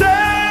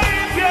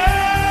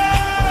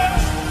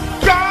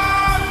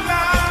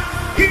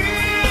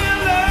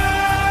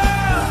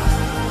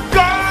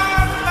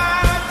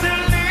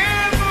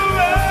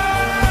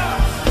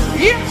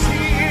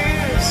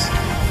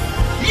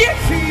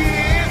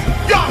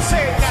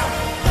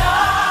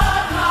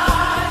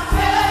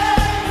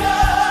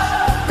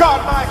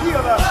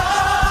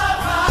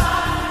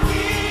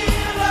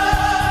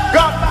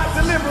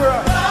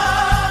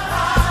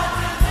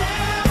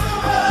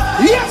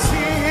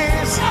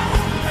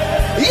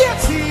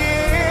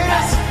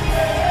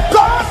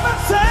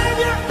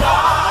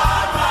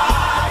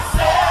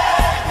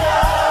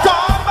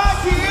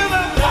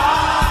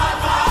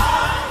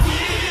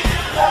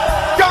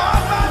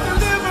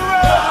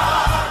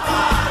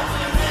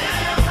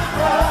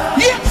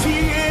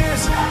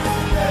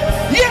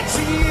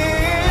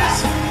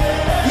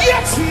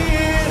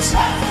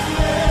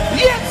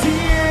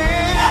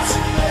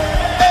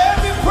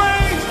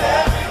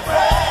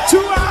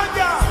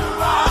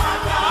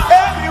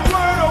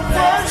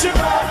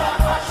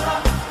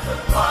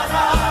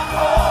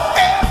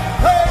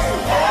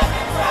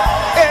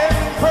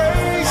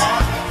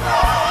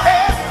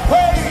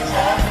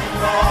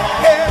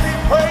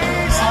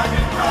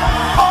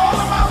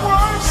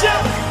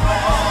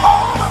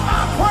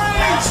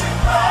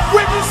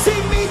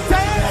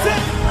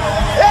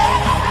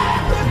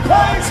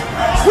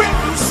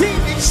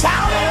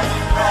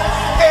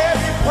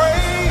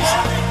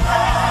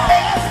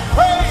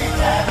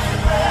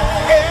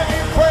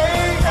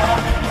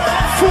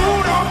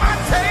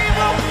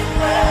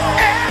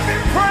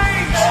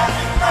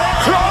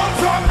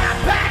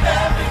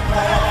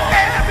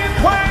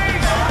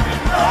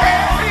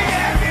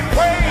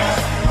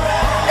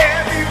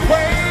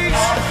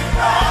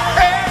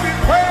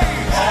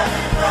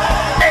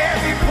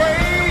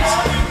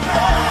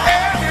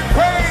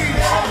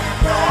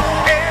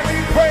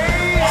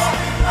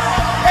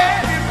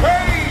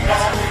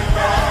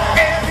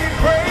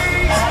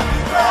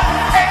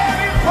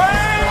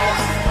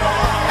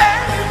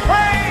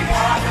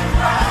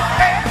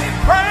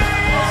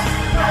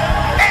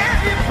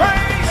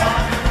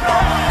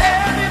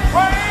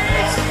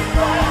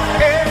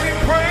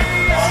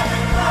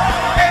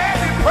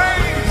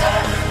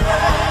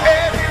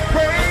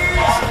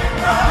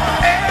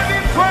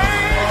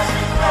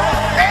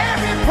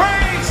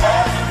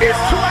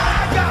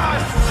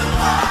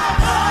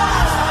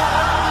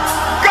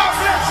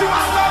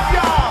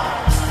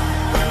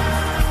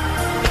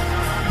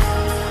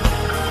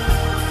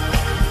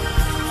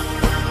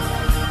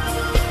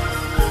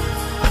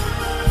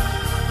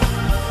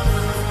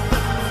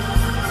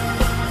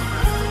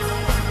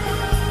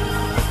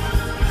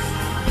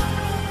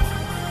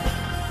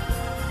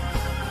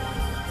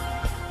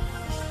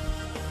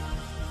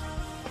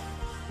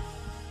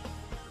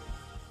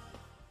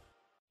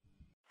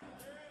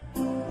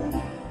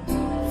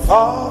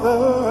Father,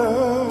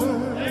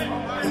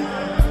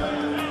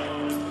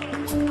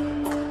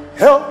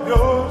 help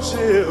your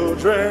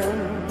children.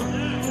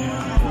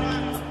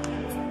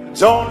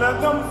 Don't let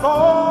them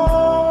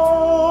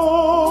fall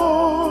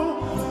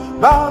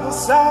by the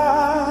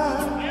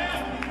side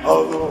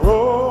of the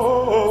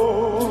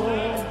road.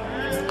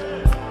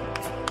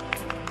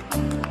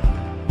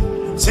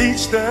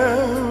 Teach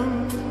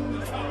them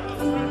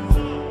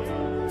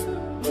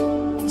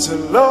to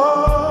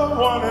love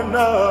one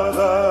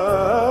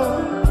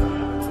another.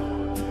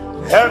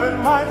 Heaven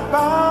might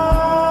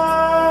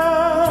find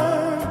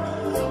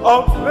a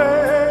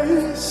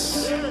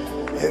place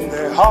in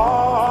their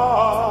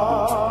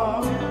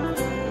heart.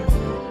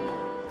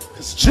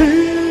 'Cause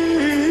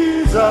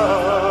Jesus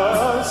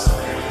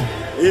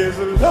is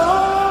love.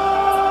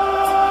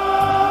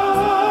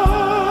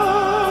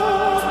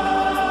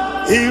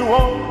 He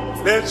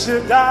won't let you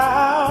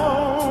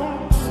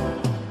down.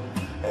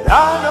 And I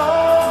know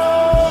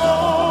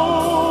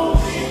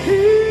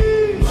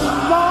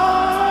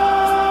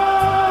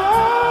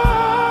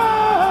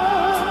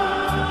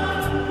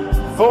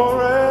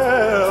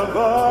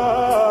forever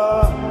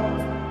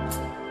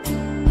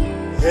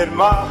in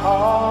my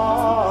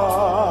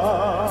heart.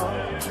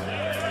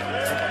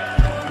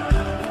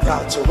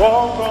 Got to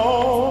walk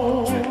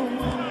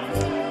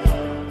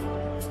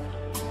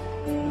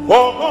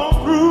on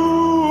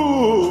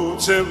through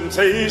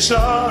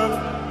temptation,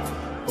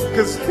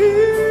 'cause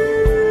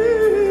His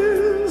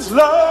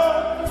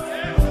love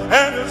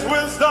and His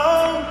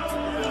wisdom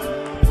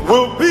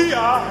will be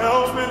our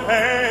helping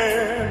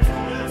hand.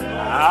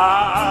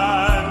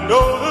 I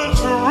know the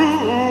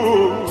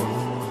truth,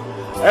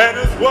 and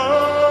His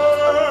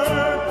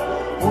word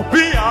will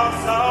be our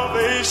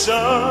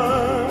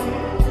salvation.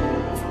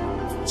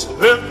 To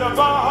lift up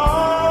our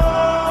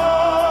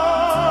hearts,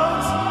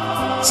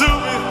 to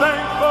be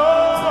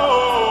thankful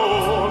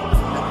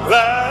and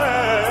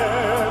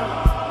glad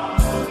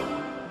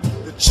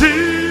that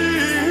Jesus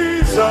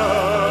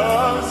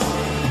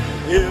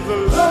is the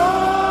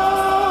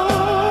love.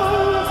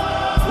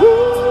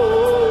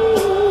 Ooh,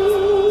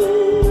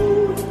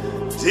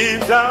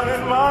 deep down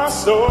in my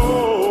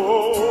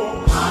soul,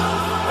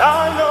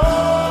 I know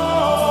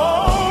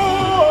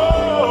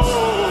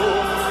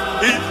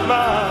He's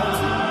mine,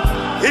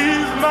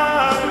 He's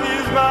mine,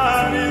 He's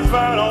mine, He's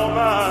mine, all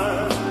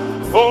mine,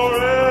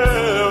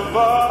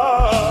 forever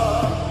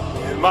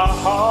in my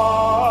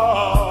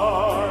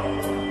heart,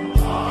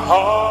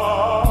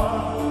 heart,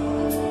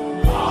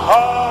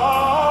 heart.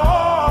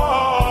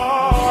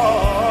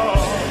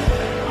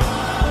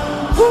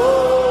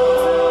 Ooh.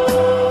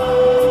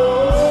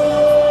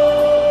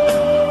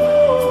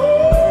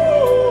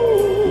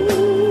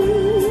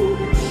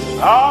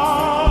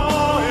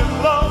 Ah, His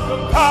love the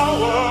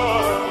power,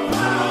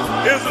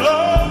 His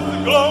love the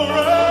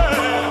glory,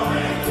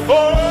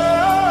 forever.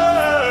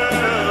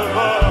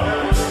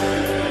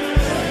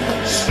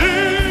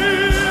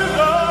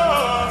 Jesus,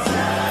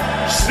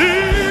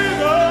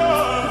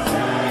 Jesus,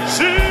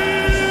 Jesus,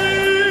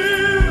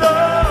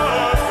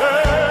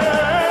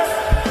 yeah.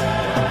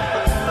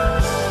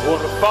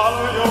 Wanna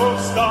follow your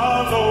star,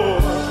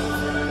 Lord,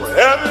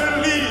 wherever it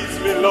leads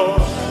me,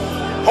 Lord.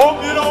 Hope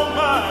you don't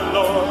mind,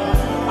 Lord.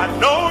 I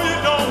know you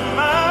don't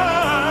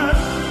mind.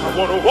 I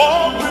want to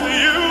walk with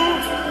you,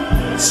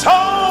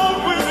 talk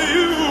with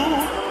you,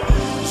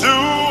 do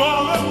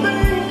all the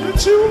things that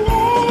you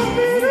want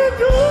me to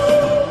do.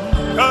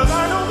 'Cause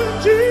I know that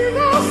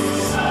Jesus,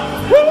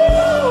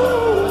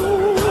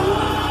 woo,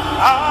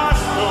 I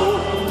know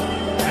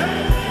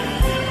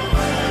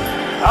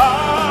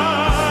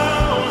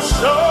I'll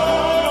show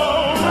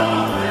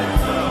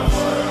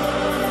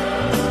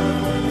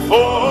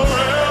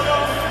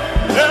forever,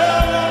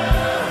 ever,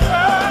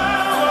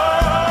 ever.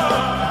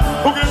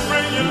 Who can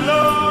bring you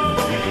love?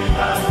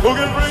 Who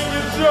can bring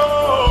you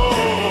joy?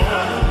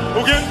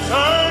 Who can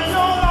turn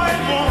your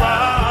life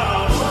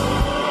around?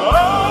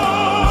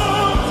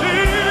 Oh,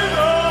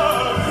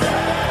 Jesus,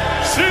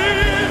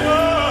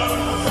 Jesus,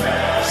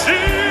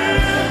 Jesus.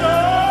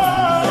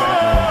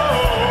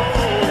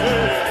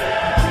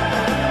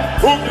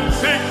 Who can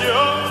pick you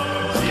up?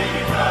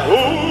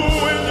 Who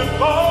when you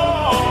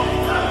fall?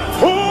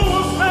 Who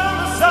will stand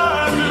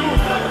beside you?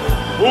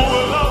 Who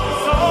will love you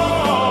so?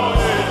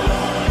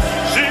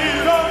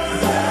 Jesus,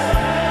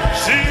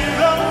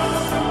 Jesus,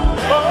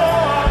 oh,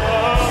 I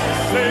love to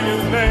sing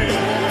His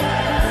name.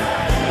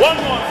 One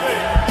more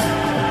thing.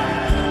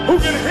 Who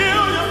can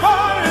heal your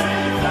body?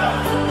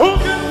 Who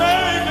can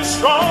make you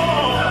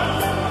strong?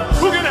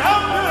 Who can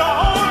help you to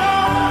hold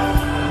on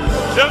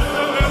just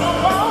a little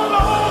while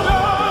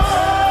longer?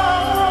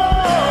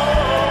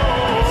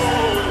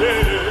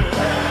 Yeah.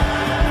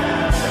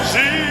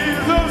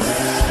 Jesus,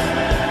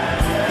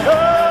 oh,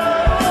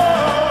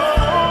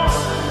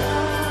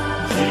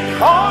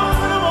 call Him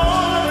in the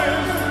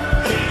morning,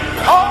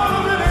 call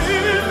Him in the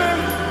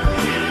evening,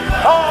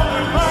 call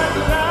Him right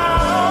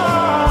now.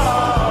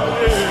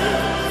 Yeah.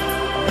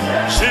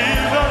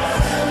 Jesus,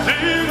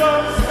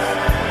 Jesus,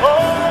 oh,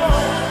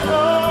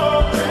 oh,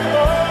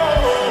 oh.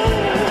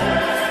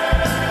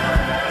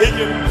 He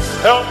can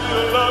help you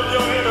to love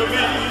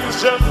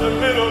just a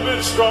little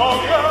bit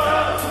stronger.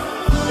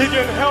 He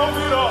can help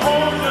you to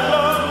hold your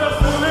love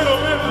just a little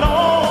bit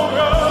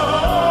longer.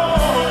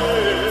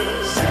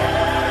 Yes.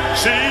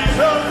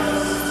 Jesus,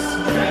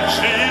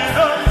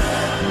 Jesus,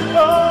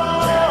 oh.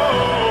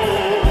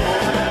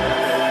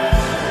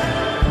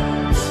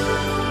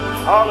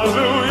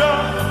 Hallelujah.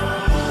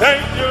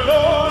 Thank you,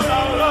 Lord. I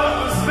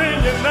love to sing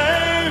your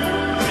name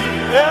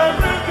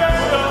every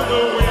day of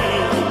the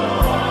week.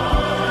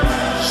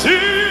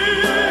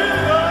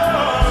 Jesus,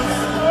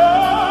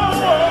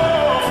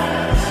 oh,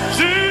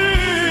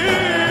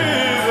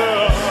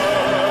 Jesus,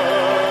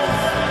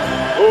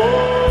 oh.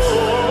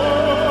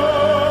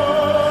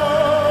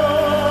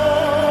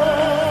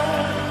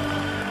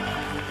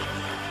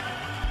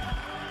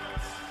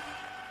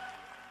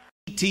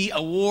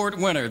 Award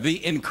winner,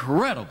 the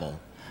incredible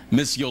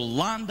Miss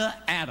Yolanda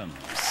Adams.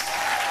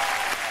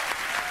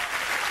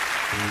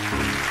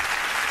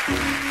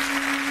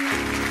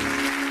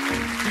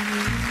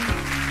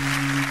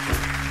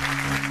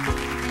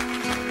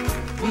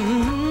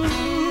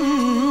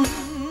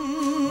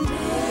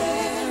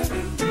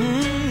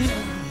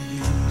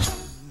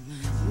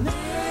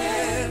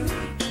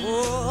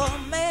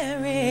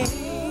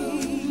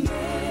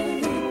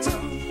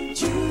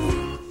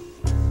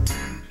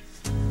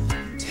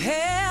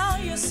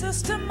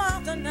 Sister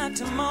Martha not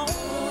to moan.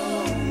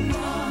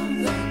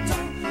 Martha,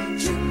 don't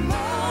you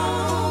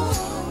moan.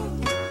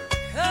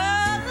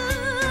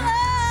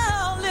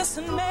 Oh,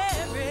 listen,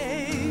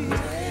 Mary.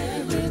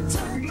 Mary,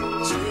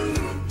 don't you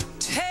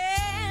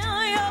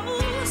tell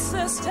your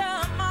sister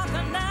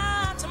Martha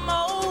not to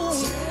moan.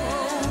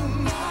 Tell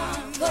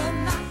Martha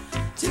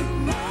not to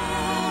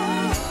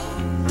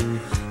moan.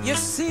 You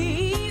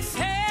see,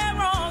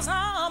 Pharaoh's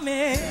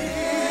army.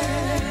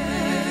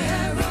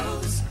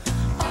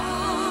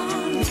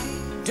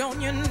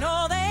 Don't you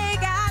know they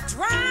got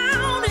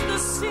drowned in the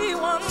sea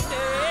one day?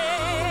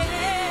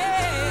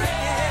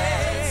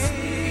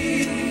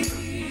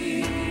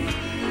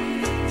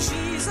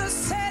 Jesus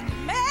said,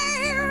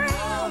 Mary,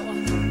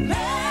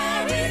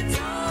 Mary,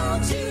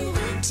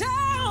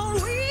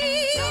 don't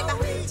weep.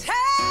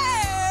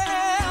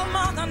 Tell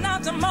Martha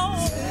not to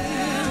moan.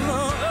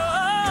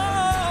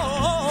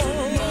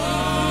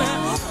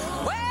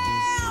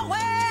 Well,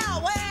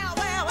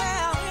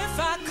 if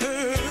I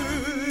could.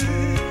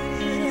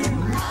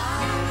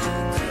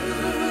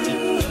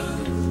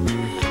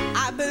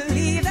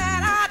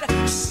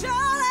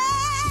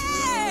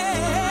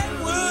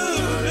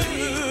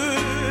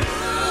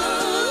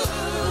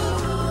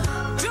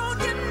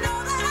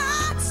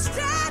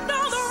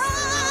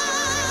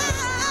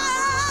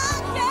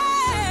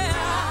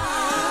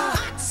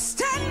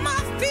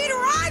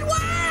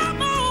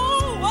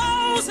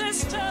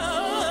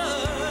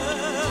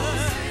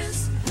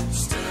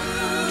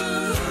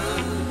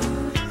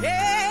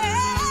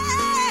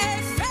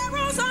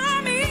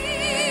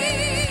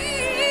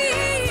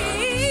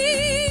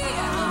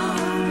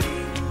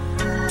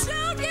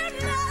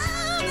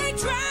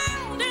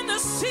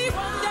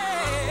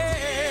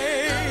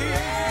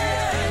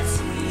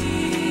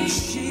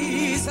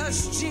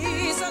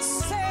 Jesus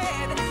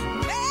said,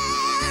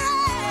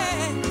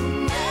 Mary,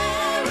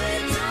 Mary,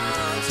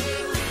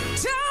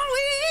 don't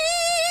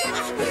weep.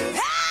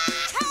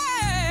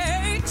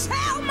 Hey,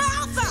 tell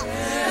Martha,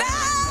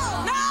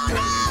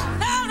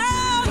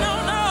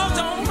 no,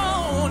 don't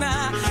moan.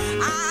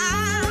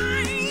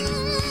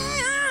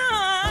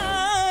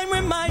 I'm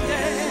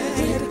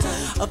reminded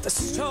of the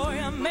story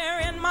of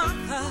Mary and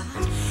Martha.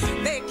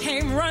 They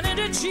came running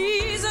to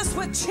Jesus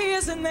with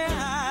tears in their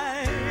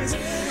eyes.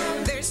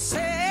 They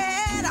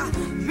said,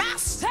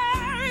 Master,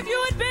 if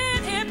you had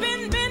been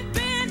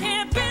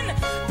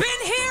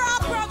here, our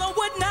brother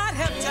would not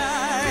have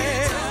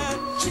died.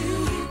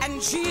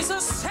 And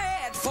Jesus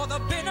said, for the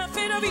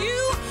benefit of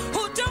you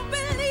who don't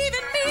believe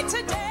in me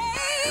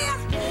today,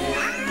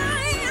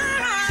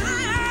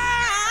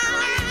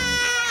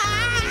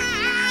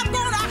 I'm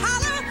gonna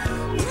holler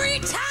 3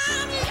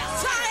 times,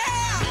 yes I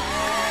am.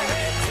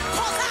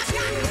 'Cause I've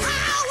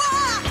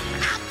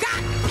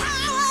got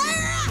power.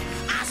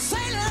 I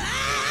say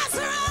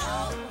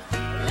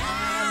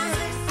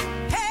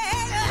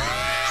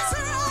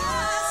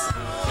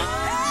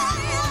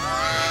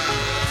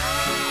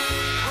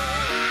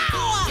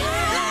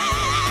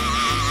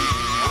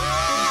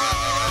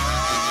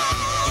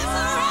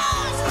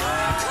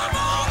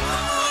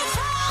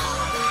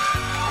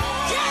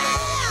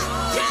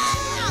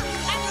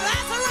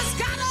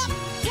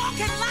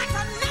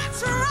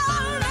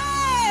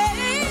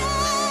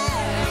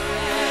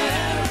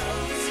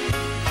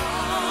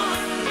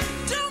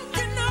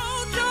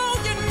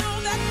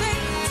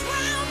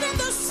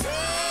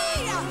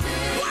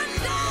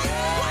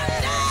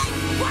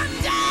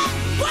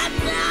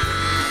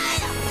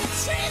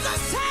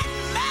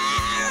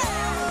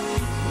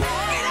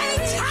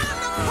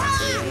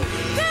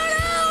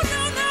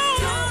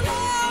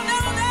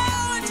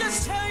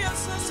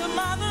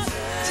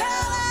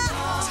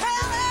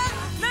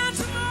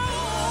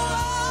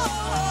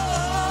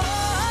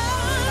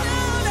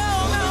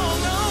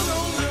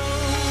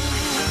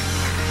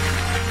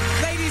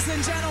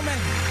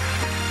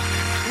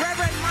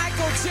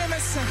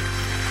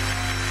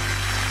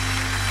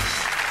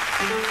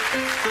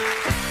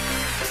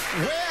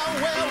Well,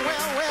 well,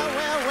 well, well,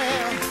 well,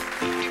 well.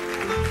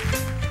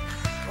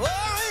 Oh,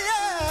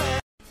 yeah.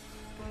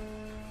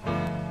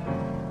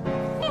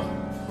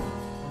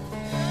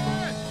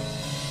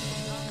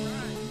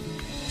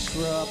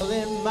 Trouble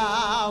in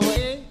my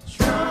way.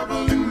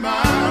 Trouble in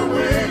my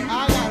way.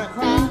 I gotta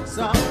cry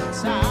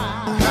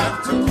sometime.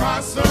 Have to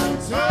cry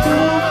sometime.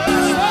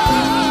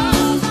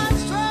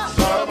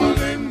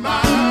 Trouble in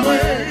my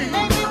way.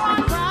 Make me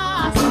wanna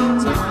cry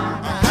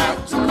sometime. I have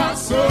to cry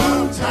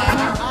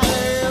sometime. I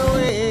lay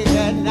awake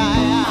at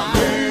night.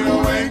 Lay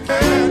awake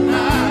at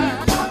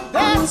night.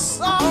 That's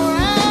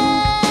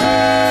alright.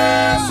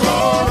 That's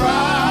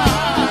alright.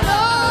 I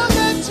know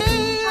that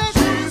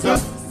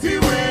Jesus, He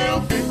will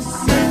fix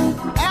it.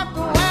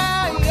 after a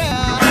while,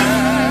 yeah.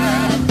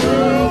 After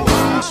a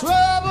while.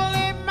 Trouble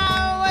in my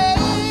way.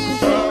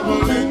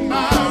 Trouble in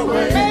my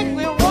way. Make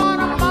me wanna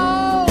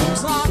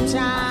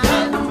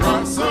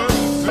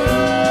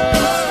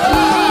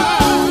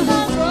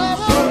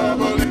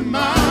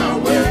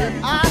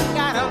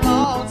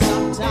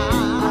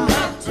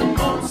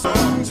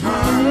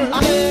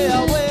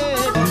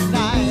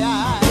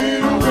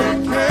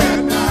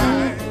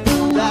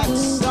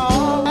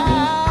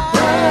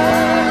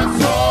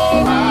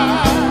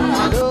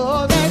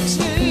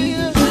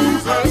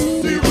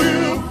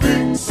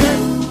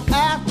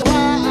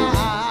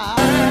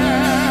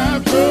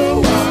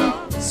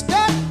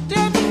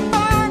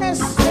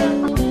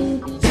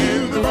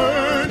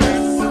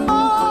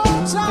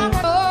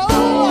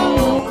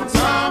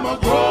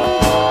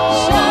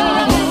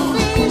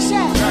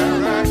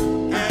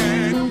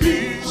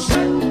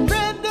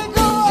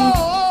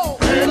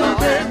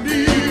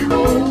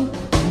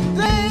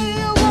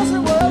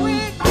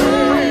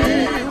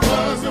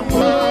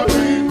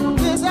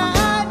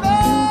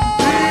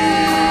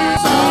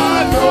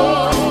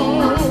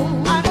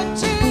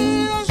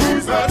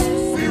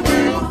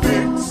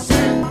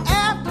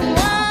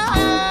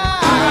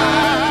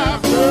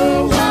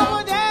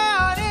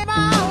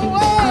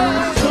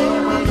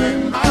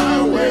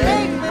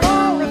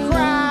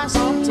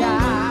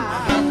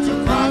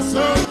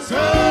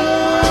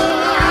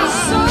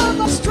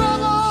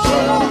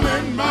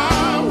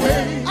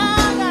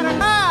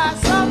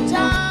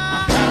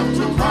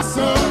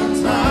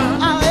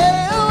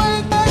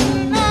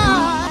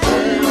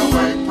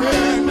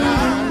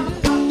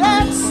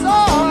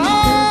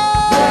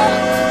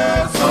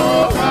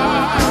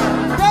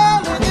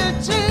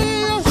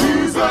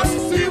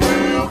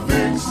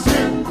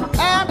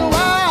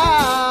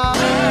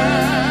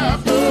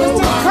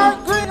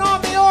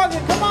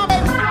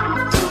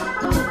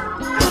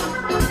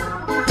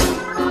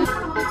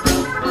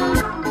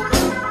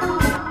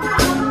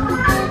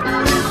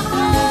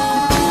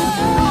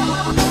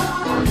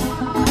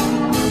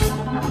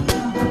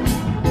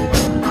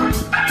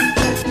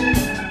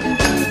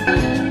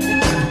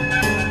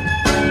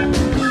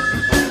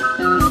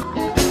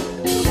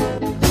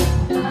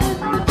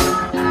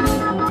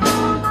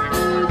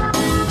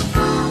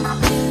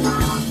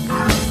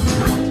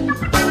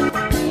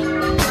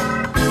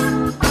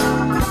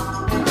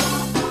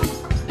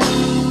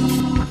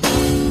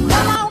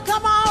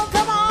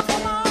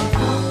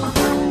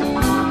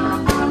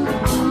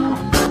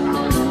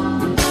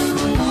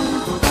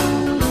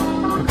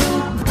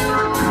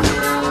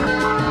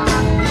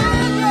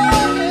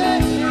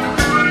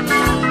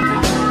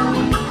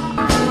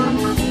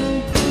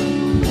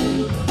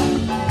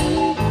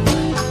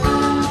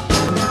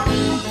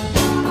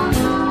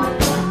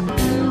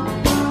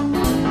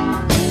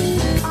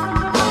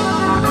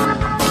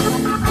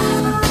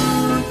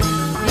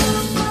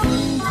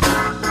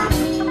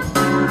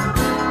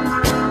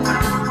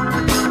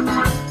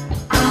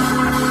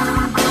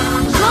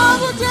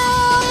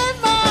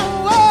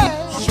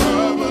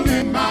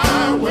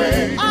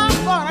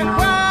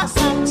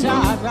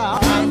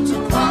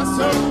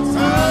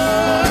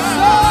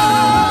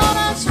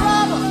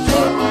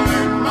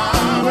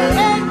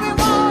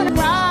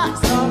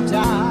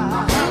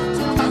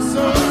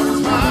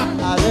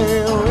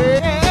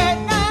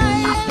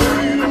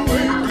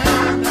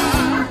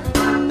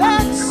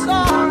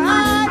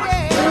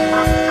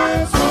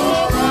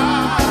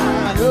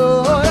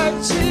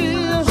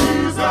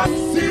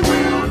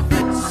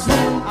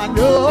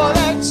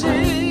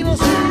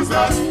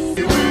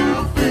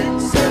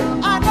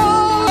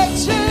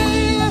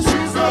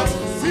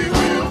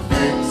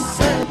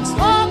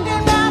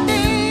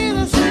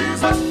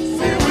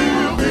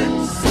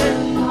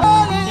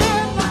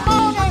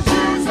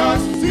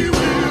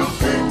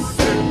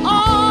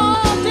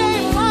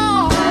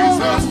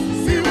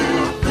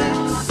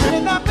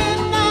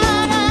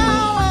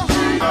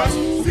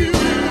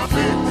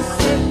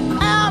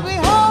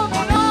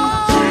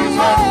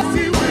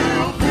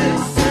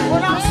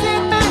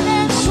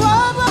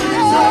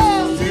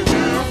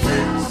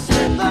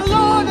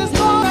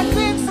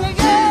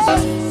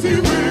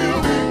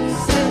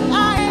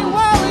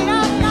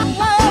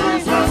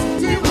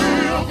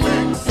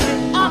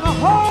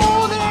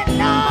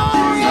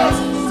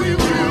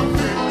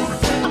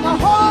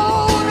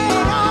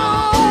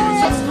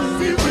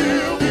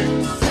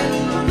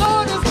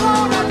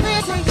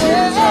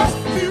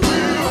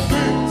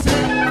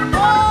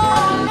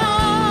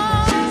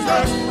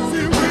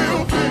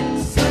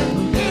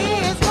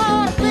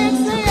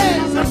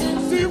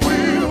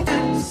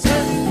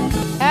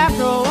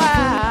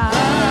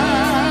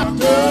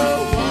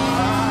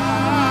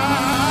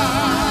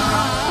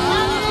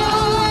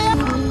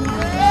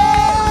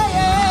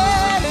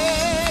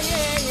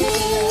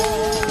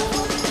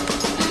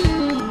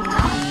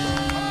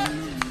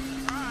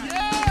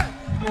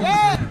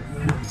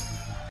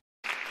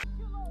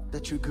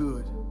that you're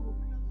good.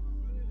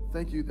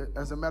 Thank you that,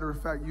 as a matter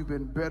of fact, you've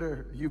been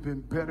better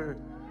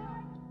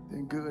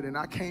than good. And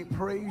I can't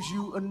praise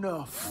you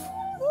enough.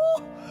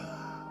 Woo.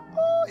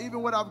 Oh,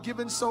 even what I've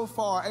given so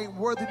far ain't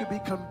worthy to be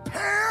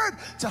compared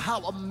to how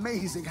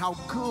amazing, how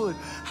good,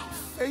 how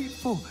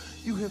faithful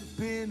you have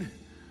been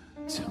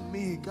to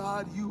me.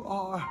 God, you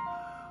are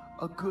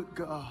a good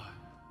God.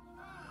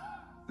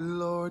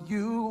 Lord,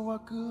 you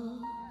are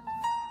good.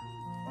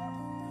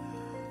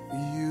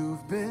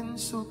 You've been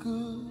so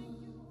good.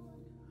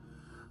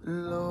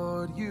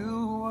 Lord,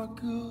 you are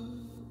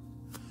good.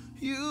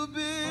 You've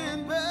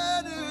been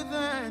better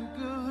than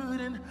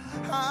good, and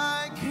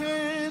I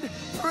can't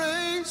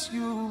praise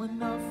you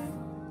enough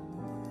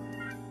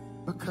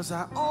because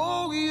I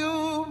owe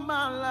you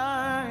my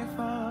life.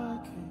 I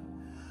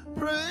can't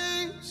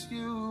praise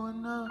you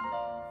enough,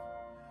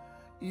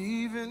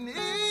 even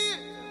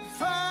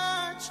if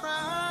I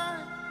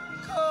try,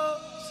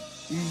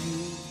 'cause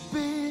you've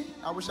been,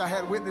 I wish I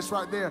had a witness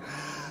right there,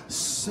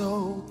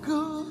 so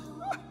good.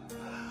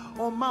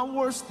 On my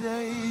worst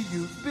day,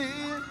 you've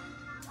been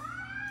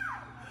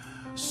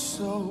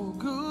so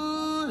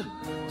good.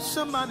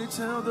 Somebody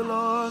tell the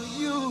Lord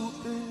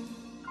you've been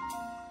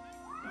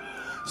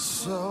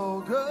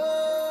so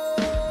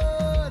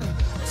good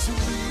to me.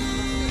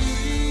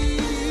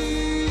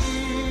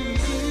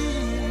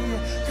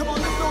 Come on,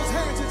 lift those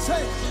hands and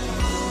say,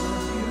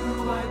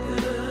 you are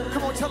good.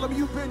 Come on, tell them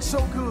you've been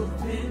so good.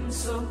 You've been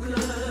so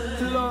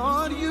good.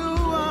 Lord, you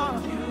are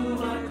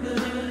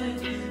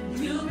good.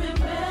 You've been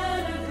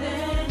better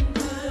than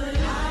good.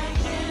 I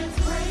can't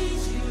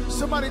praise you.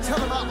 Somebody tell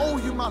them I owe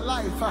you my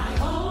life.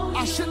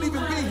 I shouldn't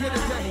even be here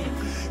today.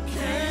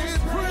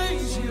 Can't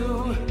praise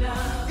you.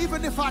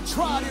 Even if I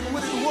tried, it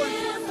wouldn't work.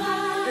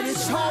 And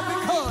it's all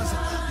because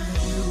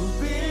you've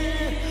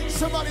been,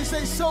 somebody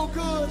say, so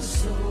good.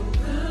 So good.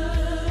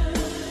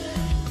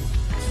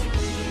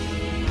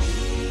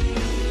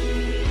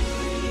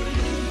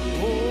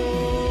 Oh,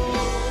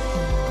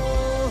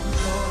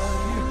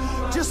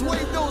 Lord, just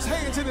wave those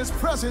hands in his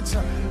presence.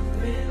 Lord,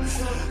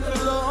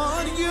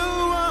 you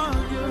are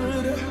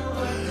good.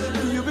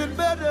 You've been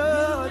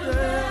better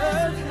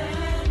than,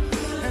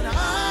 and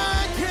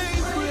I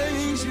can't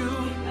praise you.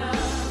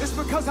 It's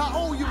because I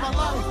owe you my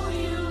life.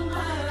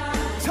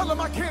 Tell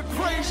him I can't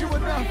praise you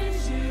enough.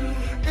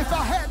 If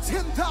I had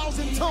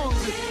 10,000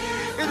 tongues,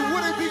 it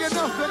wouldn't be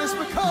enough. And it's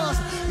because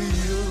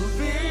you've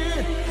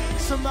been,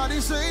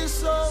 somebody say,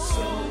 so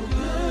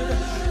good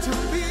to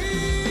me.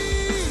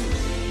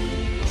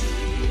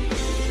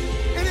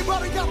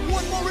 Anybody got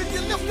one more in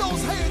you? Lift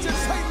those hands and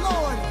say,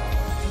 Lord,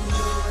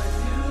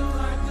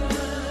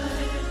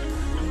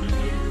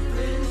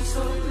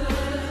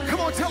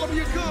 come on, tell them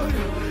you're good.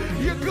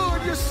 You're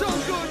good. You're so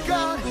good,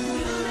 God.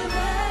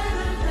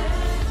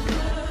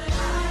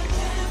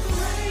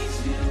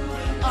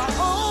 I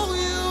owe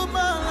you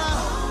my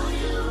life.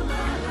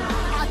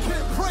 I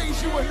can't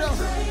praise you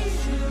enough.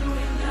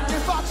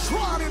 If I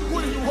tried, it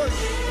wouldn't work.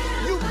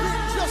 You've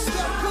been just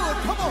that good.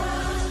 Come on.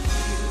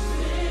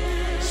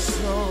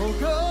 So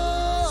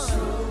good.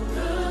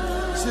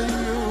 Say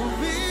you've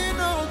been,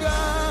 oh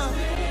God.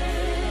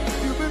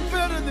 You've been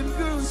better than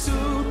good to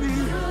me.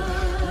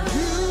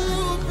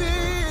 You've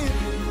been.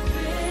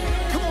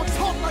 Come on,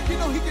 talk like you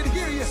know he can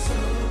hear you.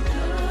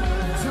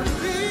 To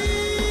me.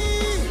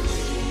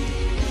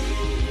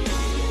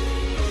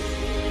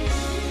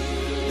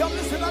 Y'all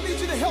listen, I need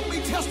you to help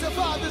me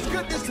testify this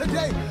goodness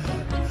today.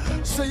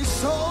 Say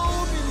so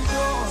many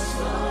doors.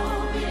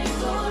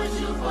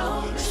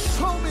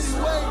 So many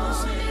ways.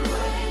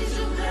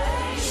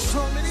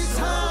 So many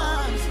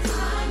times.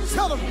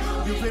 Tell them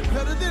you've been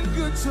better than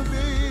good to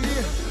me.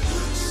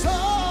 So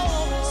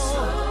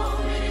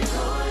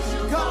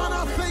God,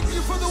 I thank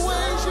you for the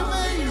ways you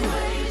made.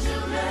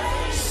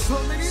 So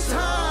many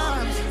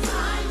times.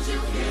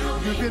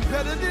 You've been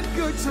better than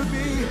good to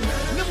me.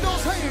 Lift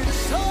those hands.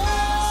 So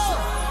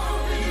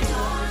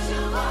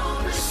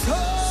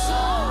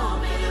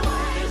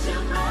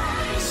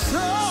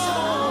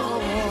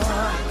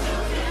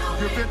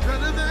you've been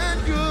better than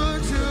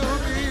good to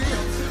me.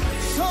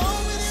 So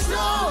many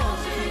doors.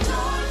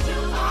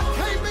 I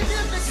can't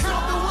begin to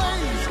count the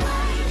ways.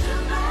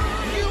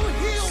 You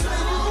healed me,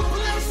 you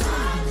blessed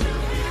me.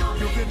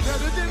 You've been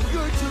better than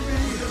good to me.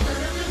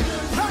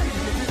 Hey,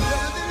 you've been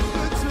better than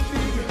good to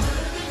me.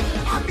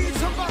 I need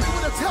somebody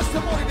with a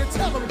testimony to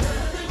tell them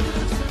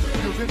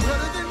you've been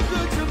better than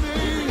good to me.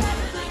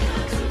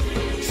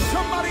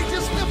 Somebody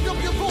just lift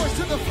up your voice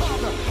to the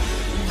Father.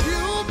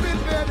 You've been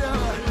better.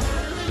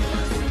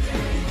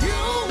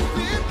 You've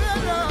been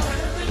better.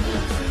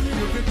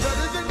 You've been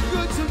better than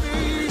good to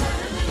me.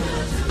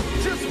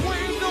 Just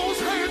wave those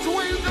hands,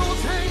 wave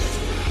those hands.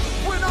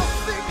 When I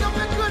think of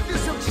the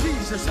goodness of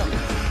Jesus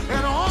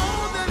and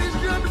all that he's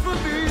done for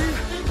me,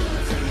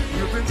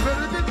 you've been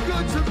better than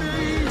good to me.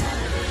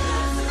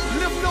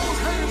 Lift those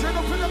hands and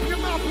open up your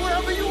mouth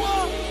wherever you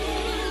are.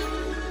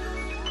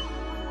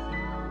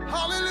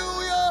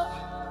 Hallelujah.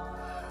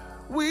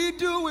 We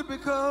do it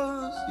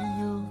because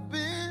you've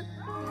been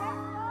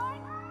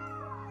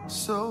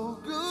so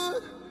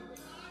good.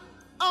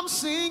 I I'm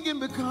singing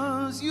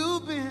because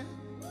you've been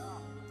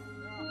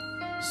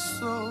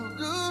so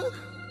good.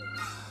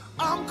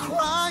 I'm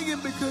crying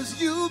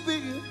because you've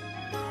been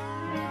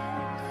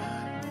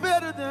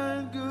better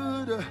than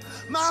good.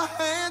 My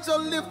hands are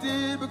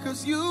lifted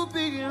because you've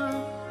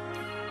been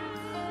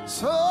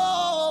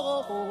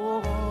so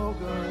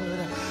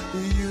good.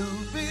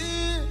 You've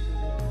been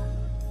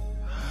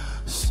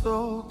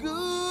so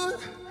good.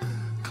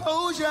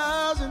 Close your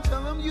eyes and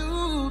tell them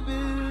you've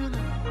been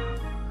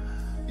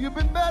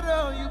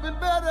better, you've been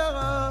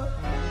better.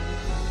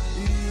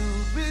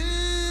 You've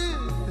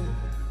been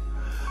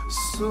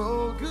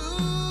so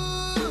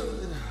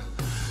good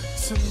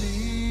to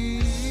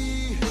me.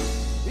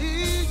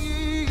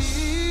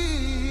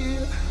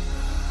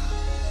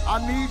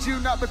 I need you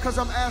not because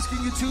I'm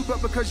asking you to,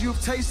 but because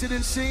you've tasted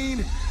and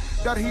seen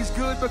that he's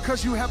good,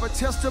 because you have a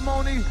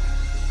testimony,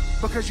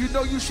 because you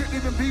know you shouldn't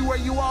even be where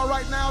you are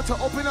right now, to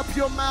open up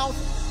your mouth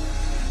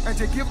and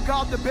to give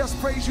God the best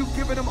praise you've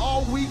given him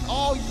all week,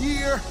 all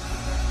year,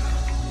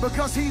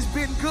 because he's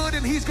been good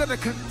and he's gonna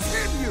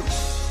continue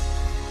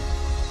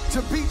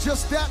to be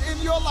just that in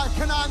your life.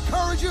 Can I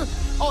encourage you?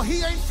 Oh,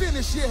 he ain't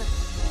finished yet.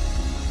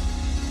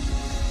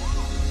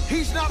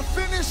 He's not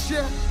finished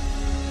yet.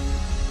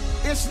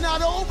 It's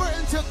not over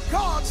until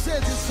God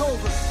says it's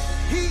over.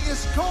 He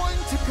is going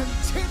to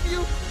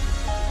continue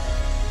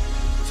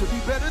to be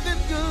better than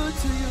good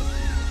to you.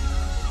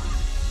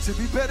 To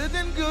be better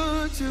than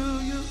good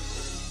to you.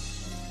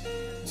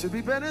 To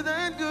be better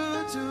than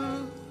good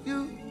to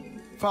you.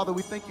 Father,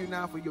 we thank you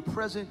now for your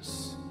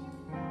presence.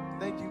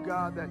 Thank you,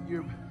 God, that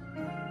you're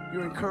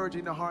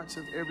encouraging the hearts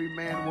of every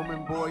man,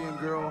 woman, boy, and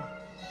girl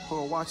who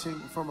are watching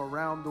from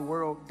around the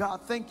world.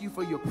 God, thank you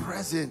for your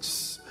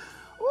presence.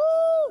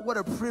 Woo, what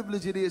a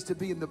privilege it is to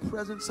be in the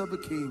presence of a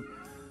king.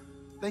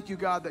 Thank you,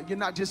 God, that you're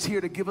not just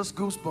here to give us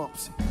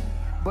goosebumps,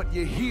 but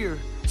you're here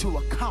to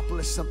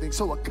accomplish something.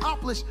 So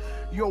accomplish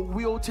your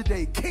will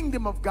today.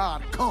 Kingdom of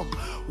God, come.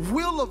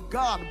 Will of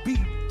God be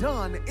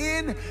done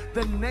in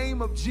the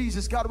name of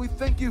Jesus. God, we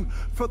thank you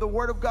for the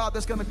word of God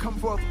that's going to come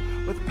forth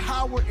with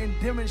power and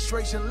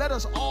demonstration. Let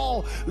us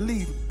all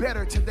leave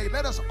better today.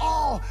 Let us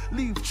all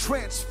leave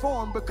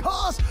transformed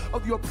because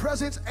of your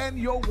presence and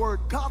your word.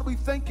 God, we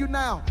thank you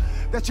now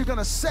that you're going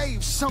to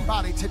save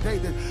somebody today,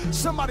 that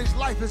somebody's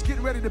life is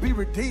getting ready to be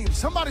redeemed.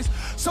 Some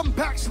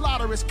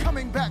backslider is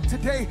coming back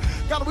today.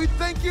 God, we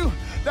thank you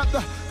that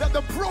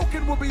the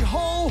broken will be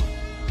whole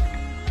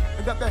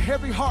and that the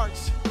heavy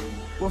hearts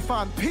will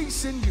find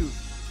peace in you.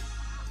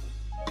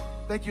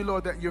 Thank you,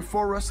 Lord, that you're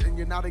for us and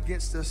you're not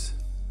against us.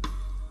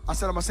 I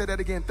said I'm gonna say that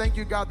again. Thank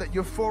you, God, that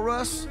you're for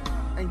us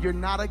and you're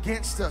not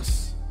against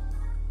us.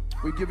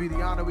 We give you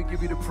the honor, we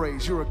give you the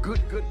praise. You're a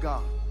good, good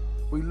God.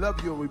 We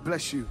love you and we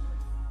bless you.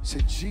 It's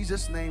in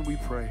Jesus' name we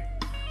pray.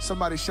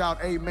 Somebody shout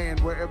amen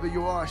wherever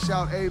you are.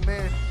 Shout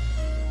amen.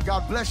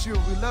 God bless you.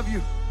 We love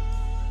you.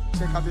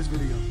 Check out this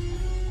video.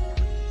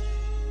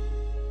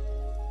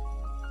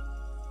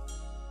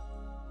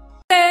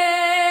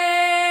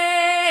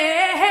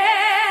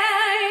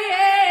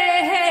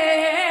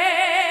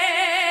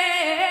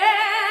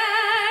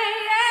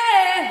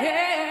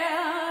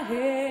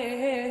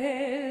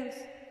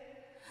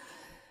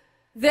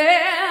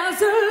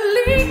 There's a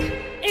leak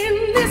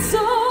in this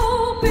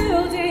old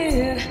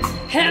building,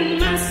 and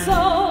my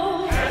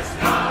soul has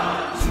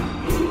got to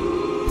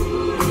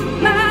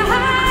move.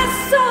 My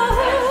soul,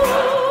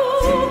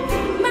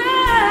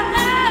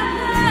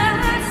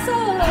 my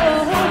soul.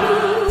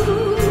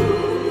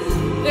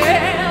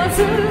 There's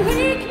a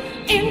leak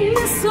in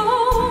this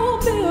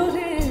old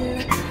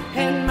building,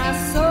 and my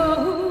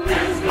soul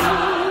has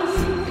got to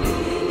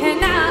move. And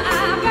now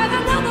I've got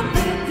another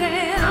building.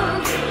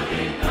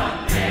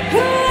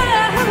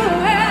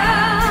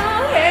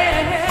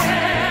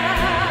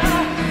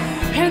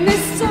 And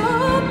this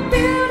old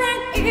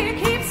building,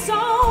 it keeps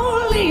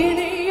on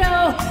leaning,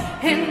 yo,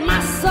 and my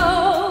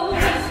soul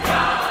has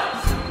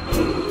got to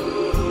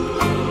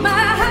move.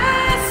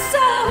 My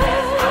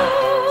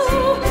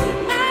soul,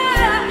 my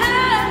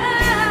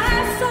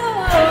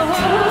soul.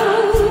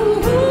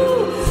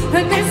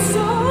 And this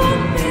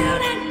old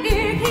building,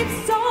 it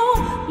keeps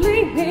on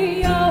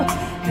leaning, yo,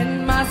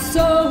 and my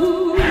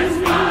soul has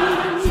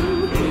got to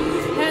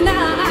move. And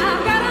now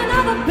I've got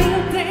another building.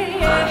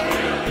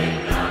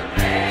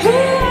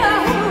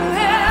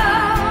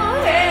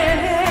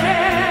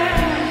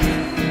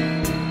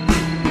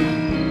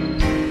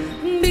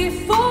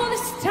 Before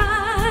this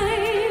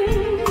time,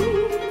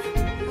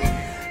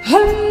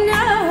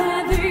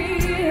 another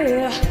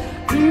year,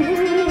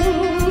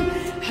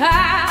 I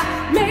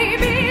may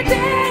be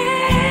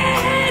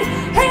dead.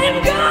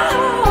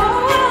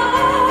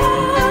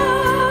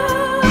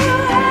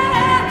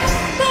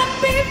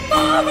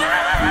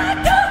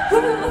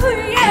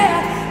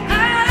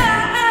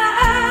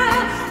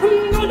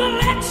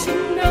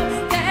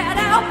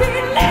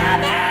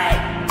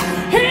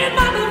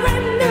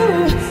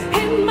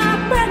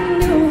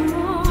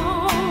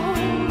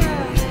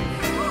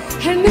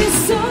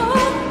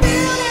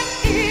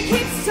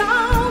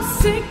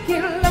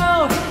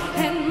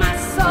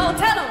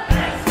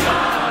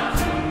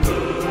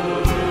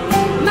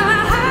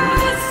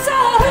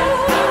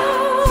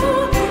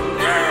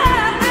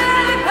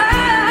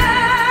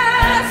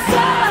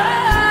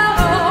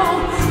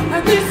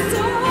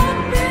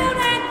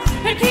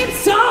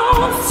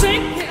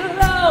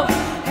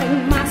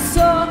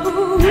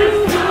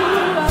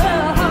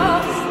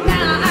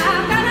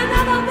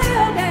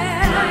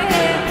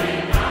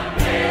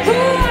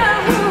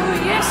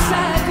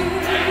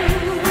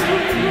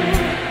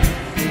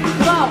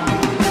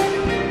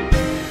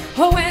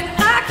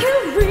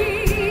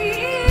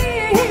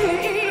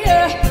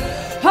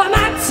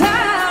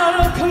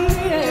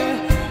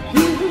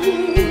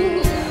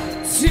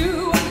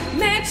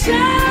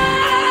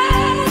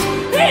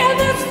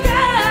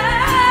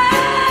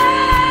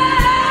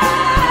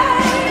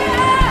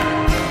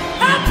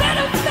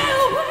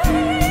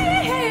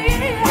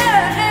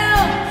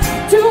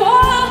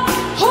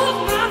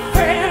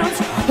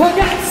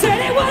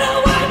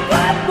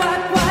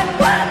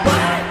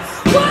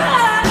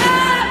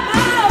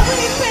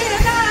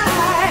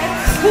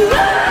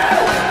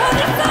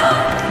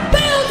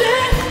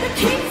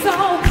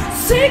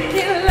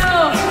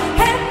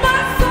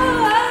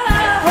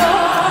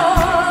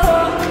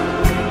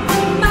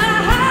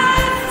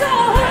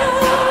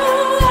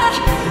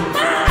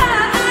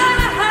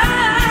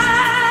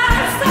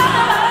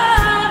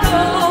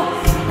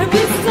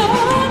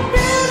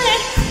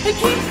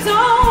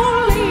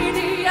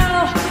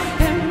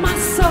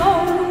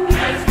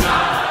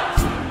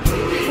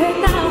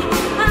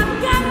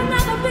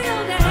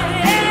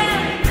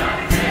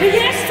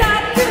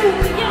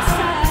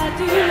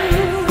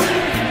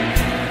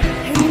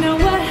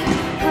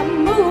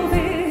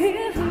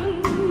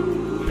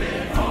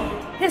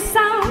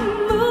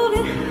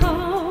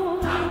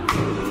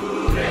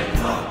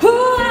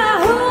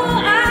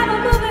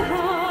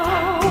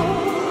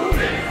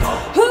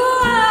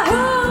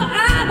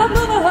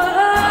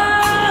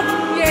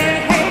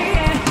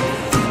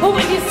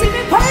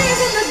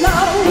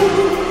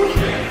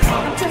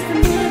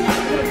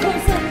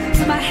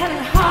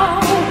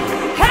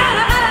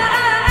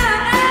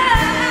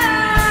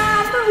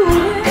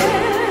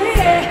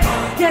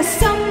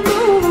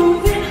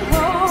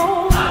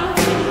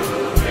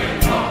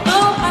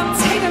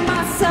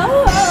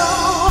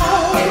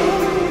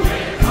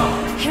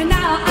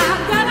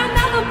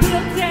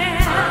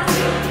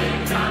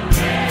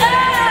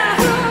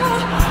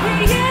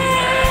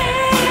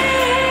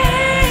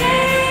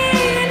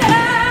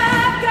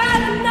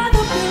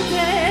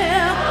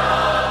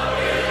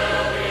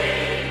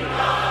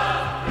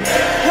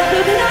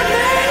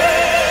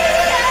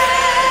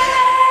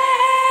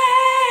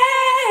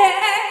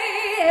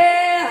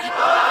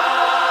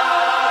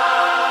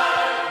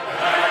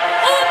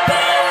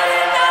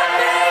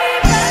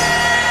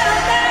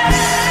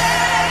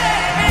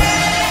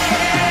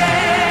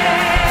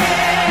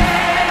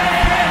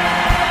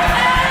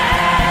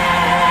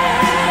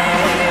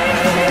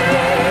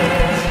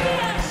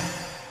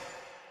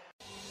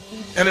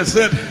 And it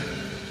said,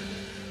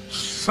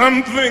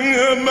 something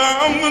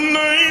about the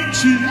name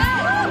Jesus.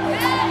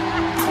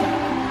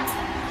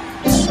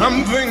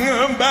 Something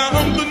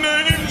about the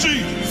name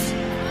Jesus.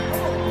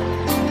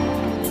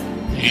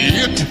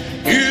 It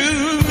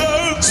is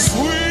the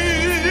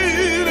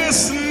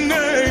sweetest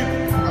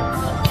name.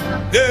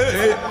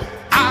 Yeah,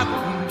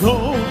 I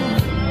know.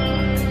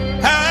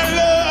 I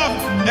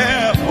love,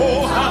 yeah,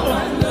 oh, how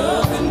I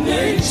love the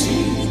name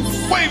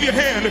Jesus. Wave your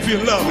hand if you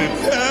love him.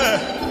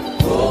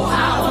 Oh,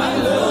 how I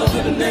love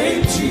the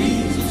name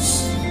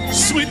Jesus.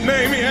 Sweet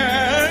name,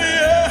 yeah,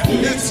 yeah.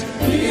 It's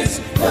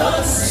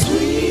the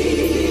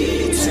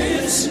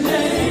sweetest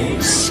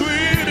name.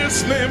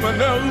 Sweetest name I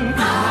know.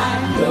 I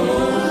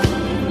know.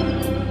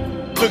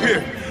 Look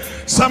here.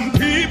 Some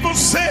people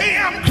say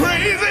I'm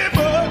crazy,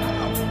 but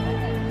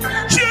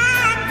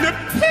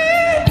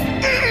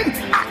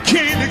I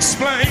can't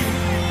explain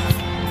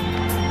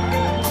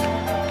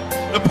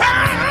the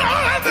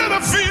power that I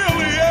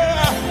feel,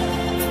 yeah,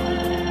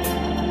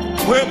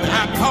 when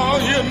I call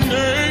your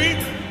name.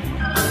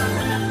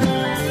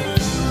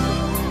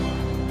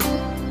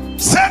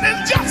 Said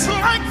it's just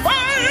like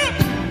fire,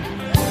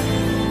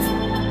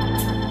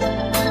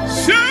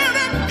 shut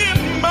up in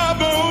my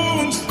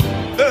bones.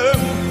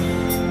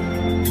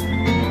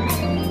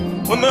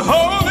 When the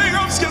Holy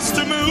Ghost gets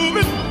to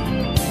moving,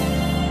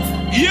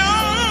 you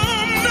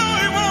know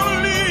he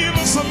won't leave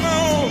us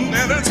alone.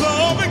 And it's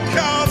all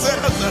because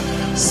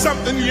there's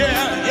something,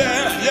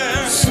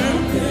 yeah.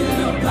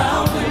 Something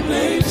about the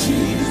name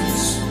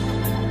Jesus.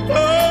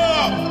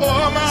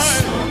 Oh my.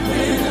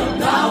 Something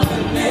about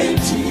the name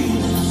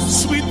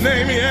Jesus. Sweet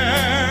name,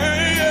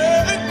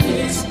 yeah.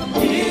 It's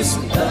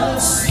the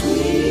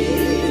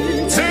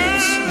sweetest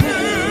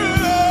name.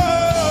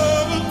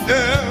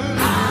 Yeah. I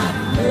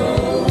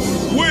know.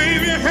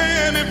 Wave your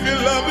hand if you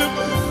love him.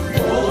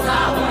 Oh,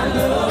 how I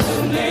love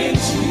the name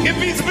Jesus. If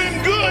he's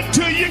been good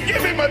to you,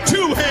 give him a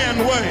two-hand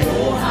wave.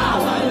 Oh,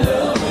 how I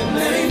love the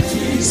name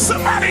Jesus.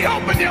 Somebody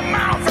open your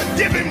mouth and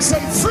give him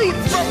some fruit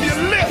from your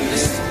lips.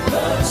 It's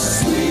the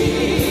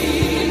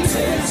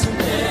sweetest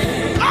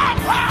name.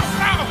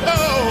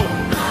 Oh.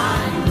 I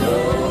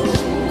know.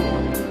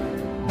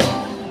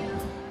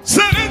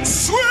 Said it's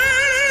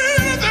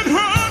sweeter than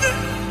honey.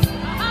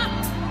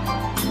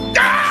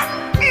 God,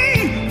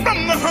 from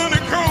the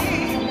honeycomb.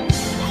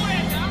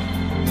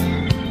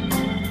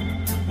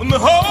 When the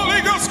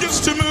Holy Ghost gets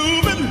to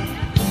moving,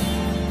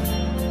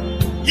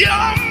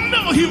 y'all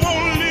know he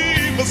won't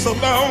leave us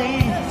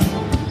alone.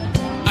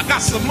 I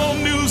got some more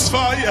news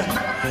for you.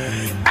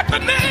 At the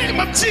name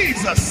of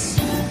Jesus,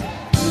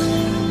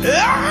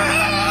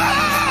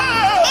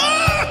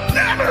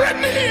 every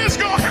knee is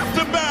gonna have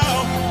to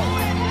bow.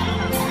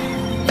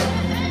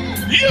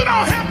 You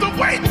don't have to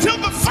wait till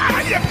the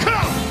fire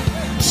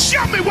comes.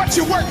 Show me what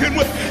you're working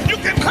with. You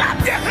can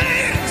clap your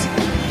hands.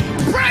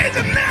 Praise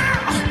him now.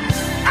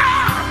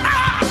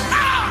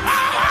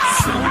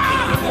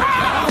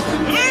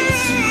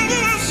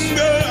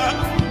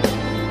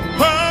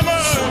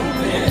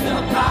 Something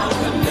about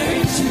the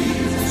name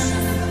Jesus.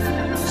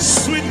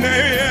 Sweet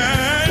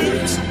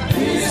name.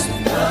 It's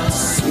the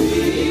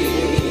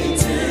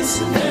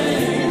sweetest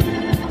name.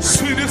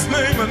 Sweetest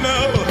name I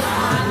know.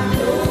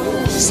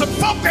 Some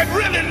folk that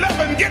really love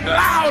him get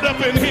loud up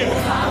in here.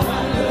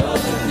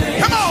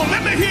 Come on,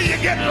 let me hear you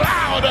get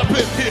loud up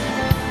in here.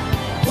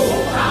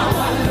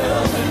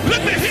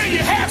 Let me hear you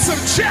have some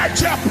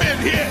church up in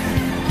here.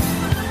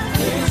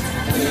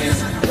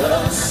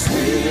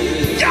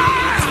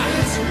 Yeah!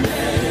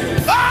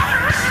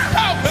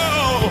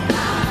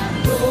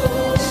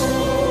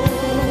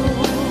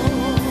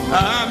 I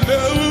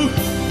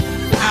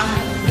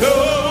know.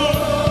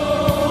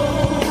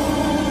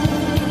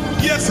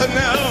 Yes, I know.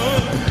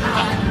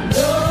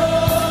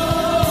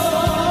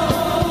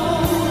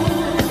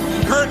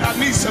 Heard I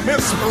need some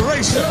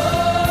inspiration.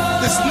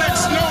 This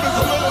next note is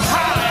a little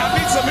high. I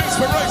need some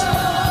inspiration.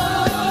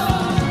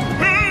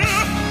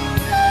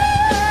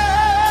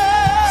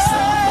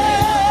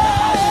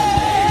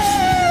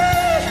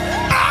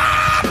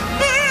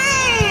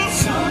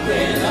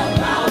 Something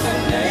about the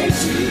name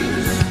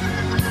Jesus.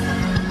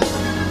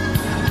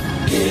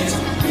 It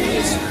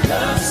is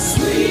the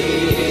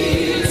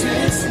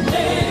sweetest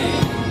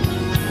name.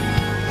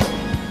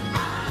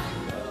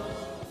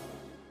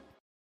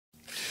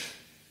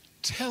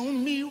 Tell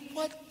me,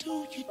 what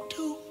do you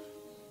do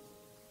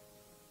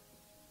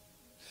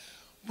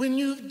when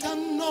you've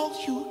done all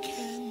you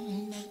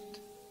can?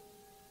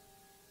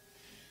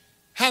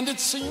 And it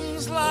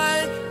seems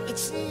like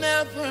it's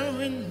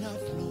never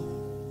enough, no.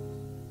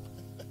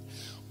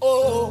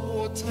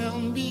 Oh, tell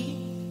me,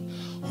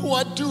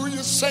 what do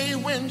you say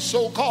when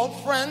so-called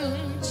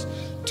friends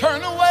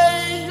turn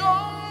away? You're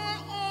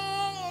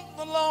all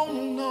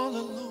alone, all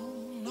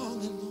alone, all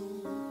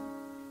alone.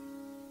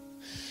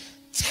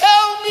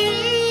 Tell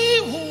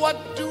me,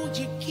 what do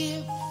you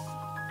give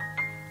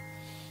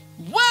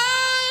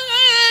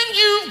when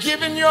you've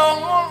given your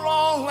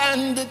all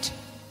and it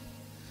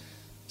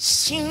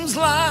seems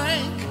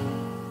like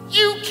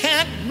you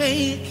can't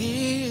make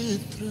it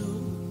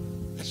through?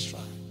 That's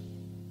right.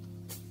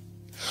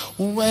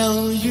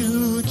 Well,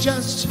 you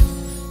just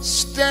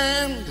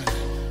stand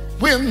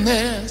when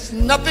there's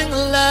nothing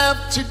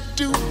left to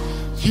do.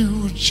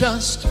 You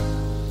just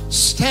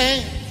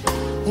stand,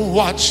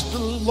 watch the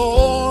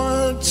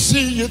Lord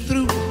see you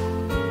through.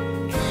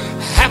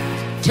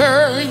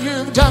 After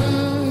you've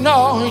done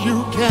all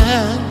you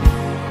can,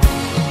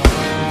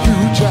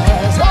 you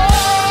just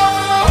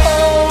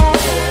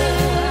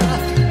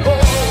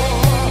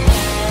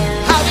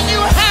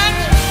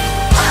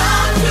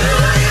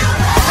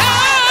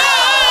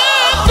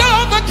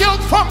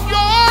from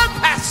your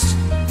past.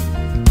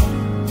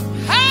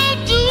 How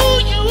do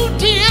you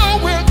deal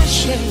with the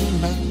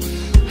shame?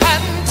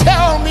 And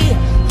tell me,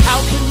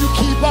 how can you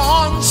keep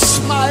on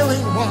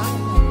smiling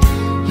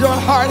while your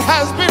heart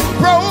has been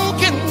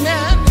broken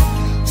and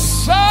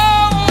so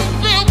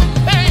filled with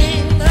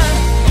pain?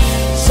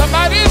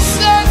 Somebody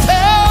says,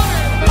 help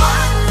me.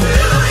 What do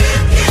you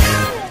do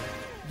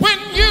when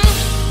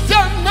you've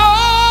done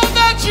all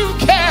that you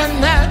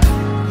can and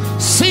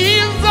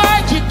seems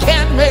like you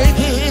can't make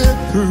it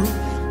through?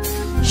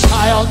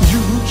 Child,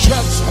 you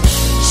just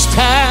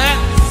stand,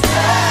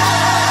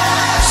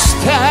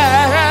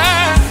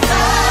 stand,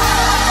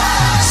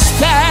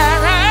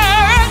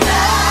 stand.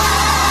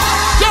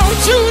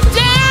 Don't you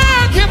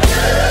dare give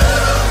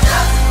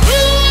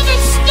through the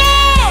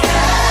storm,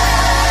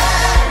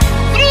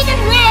 through the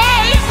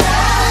rain,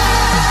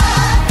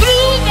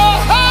 through the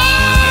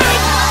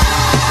hurt.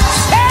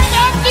 Stand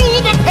up through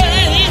the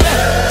pain.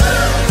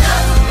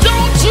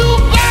 Don't you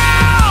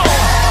bow,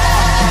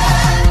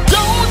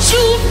 don't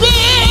you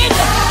bend.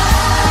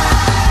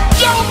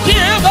 Don't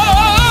give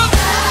up.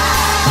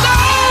 No,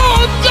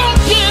 don't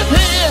give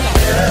in.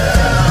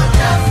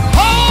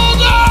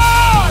 Hold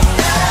on.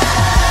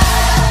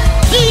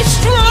 Be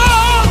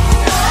strong.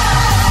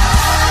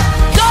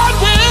 God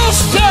will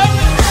step.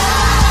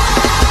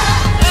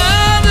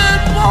 And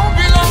it won't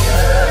be long.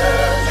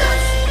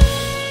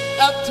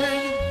 After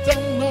you've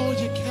done all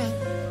you can.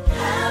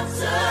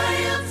 After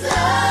you've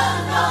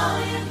done all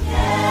you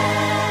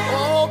can.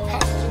 Oh,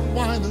 Pastor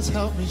Winans,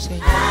 help me say.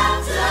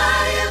 After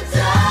you've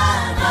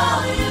done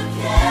all you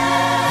can.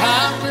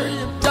 After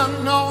you've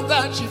done all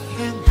that you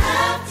can.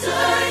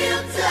 After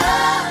you've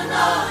done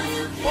all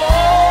you can. Oh,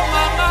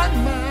 my,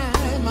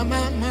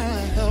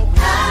 help me.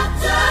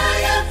 After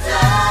you've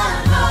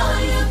done all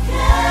you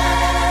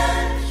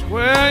can.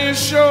 Square your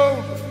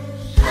shoulders.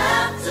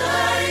 After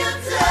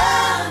you've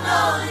done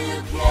all you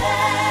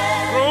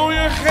can. Throw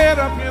your head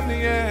up in the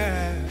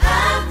air.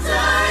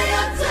 After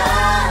you've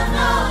done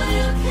all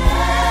you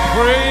can.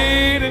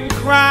 Prayed and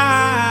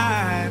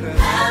cried.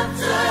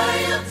 After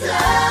you've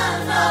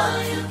done all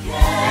you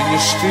can. And you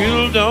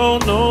still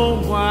don't know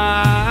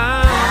why.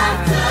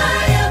 After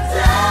you've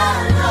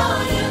done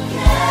all you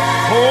can.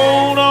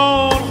 Hold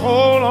on,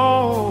 hold on.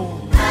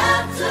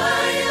 After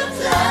you've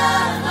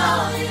done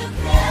all you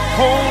can.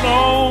 Hold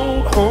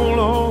on, hold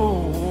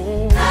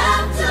on.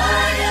 After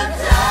you've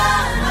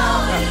done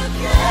all you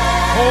can.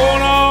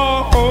 Hold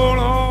on, hold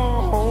on,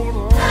 hold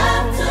on.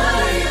 After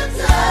you've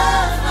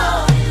done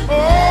all you can. Oh,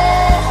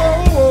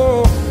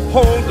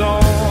 hold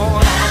on.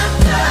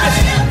 After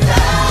you've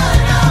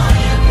done all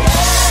you can.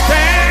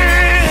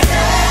 Stand,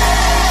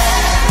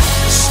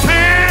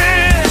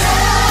 stand.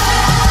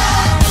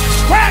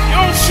 Squat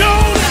your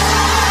shoulder.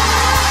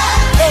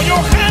 Throw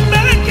your hand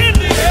back in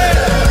the air.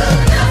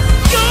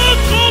 You're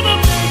gonna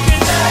make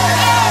it.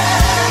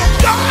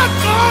 You're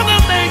gonna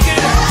make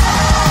it.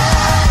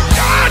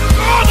 You're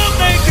gonna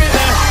make it.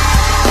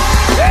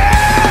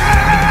 Yeah.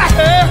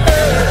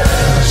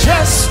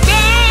 Just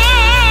stand.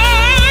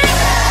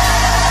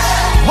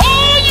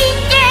 All you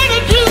gotta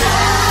do,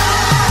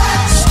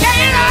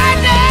 stay right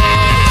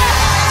there.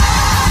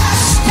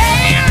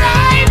 Stay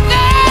right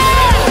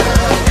there.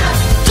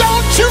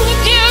 Don't you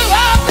give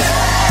up.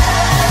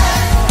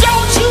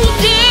 Don't you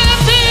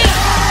give in.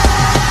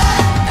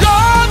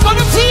 God's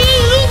gonna see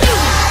you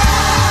through.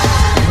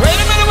 Wait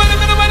a minute, wait a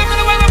minute, wait a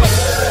minute, wait a minute.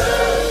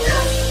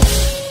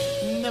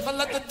 Never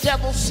let the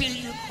devil see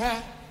you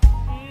cry.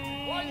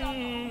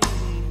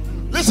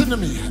 Listen to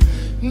me.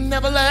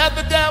 Never let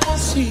the devil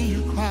see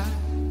you cry.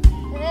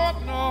 Oh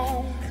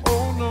no,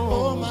 oh no.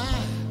 Oh my.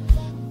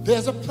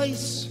 There's a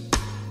place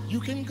you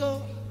can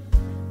go.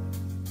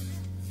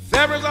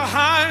 There is a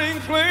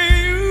hiding place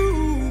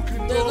you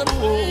can There's go. a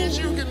place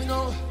you can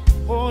go.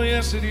 Oh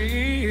yes it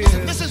is.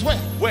 This is where.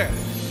 Where?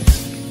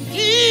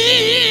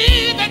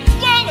 He that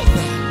dwelleth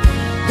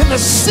in the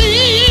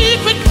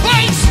secret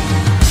place.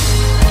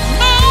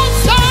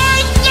 Most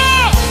High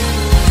God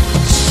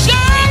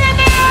shall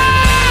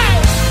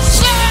abide.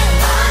 Say,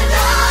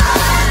 under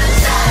the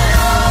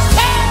shadow.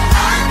 Say,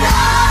 under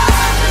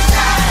the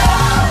shadow.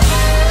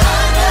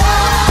 Under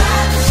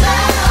the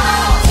shadow.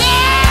 Say,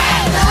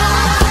 under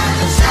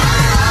the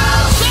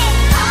shadow. Say,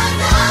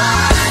 under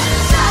the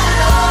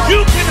shadow.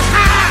 You can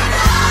hide.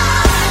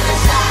 Under the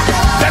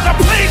shadow. There's a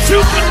place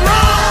you can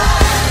run.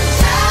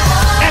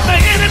 And the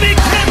enemy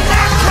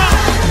cannot come.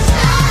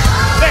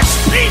 There's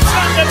peace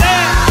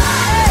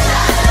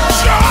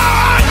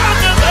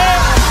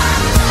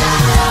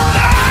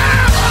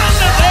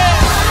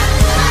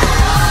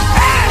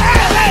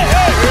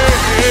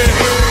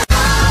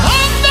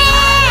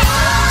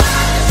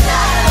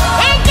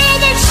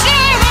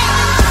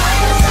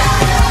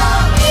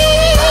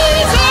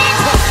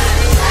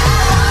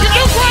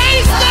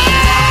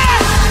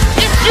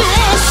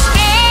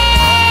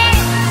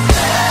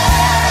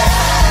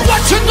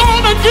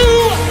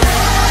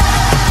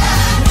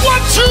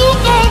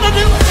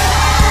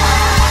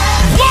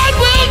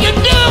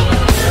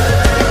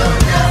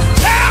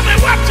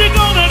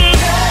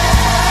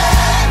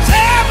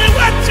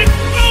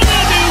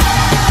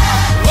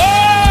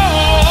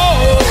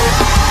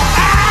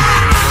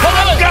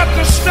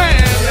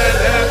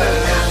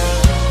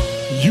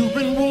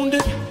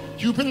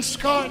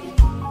destroyed you.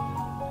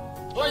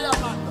 Oh, yeah,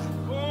 Mama.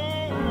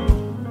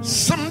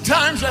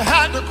 Sometimes you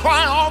had to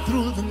cry all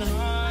through the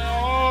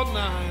night. All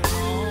night.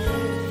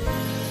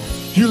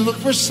 You look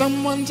for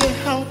someone to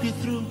help you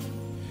through.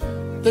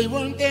 They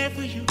weren't there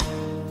for you.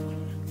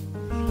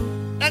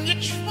 And you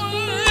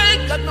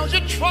tried, God knows you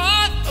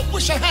tried. I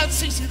wish I had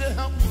Cece to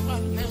help me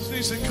right now.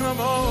 Cece, come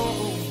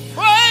on.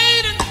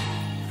 Prayed and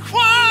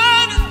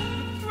cried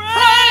and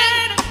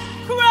prayed and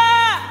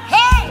cried.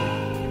 Hey!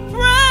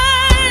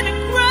 Prayed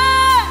and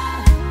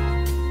cried.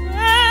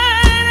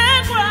 Prayed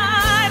and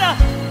cried.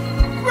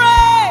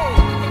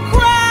 Prayed and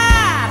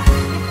cried.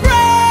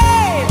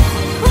 Prayed and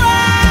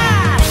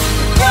cried.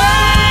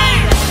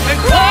 Prayed and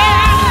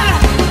cried.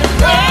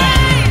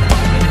 Prayed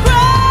and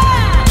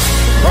cried.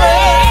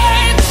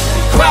 Prayed,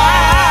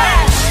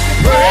 cried,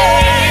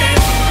 prayed,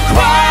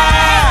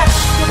 cried,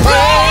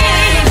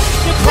 prayed,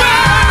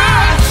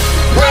 cried,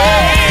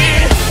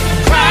 prayed,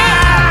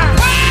 cried,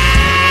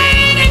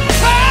 prayed and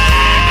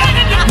cried,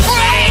 and you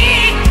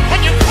prayed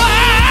and you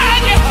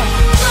cried.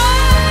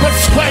 But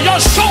square your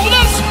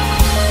shoulders,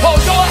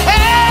 hold your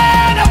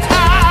head up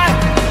high.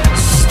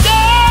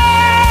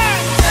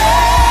 Stand,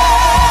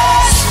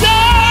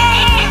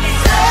 stand,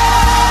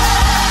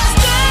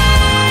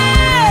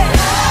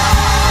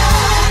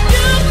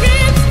 You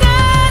keep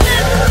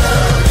standing.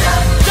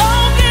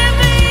 Don't give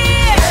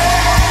in.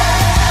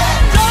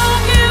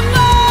 Don't give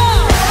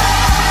up.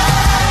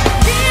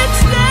 Keep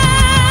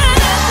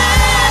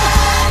standing.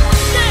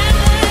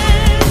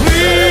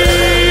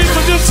 Please,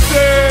 would you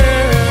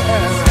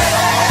stand?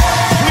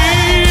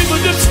 Please,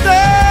 would you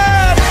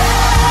stand?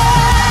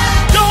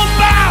 Don't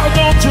bow,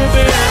 don't you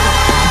bend.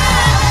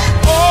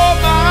 Oh,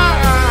 my.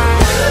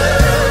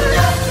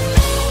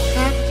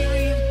 after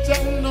you've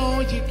done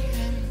all you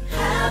can.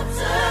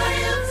 After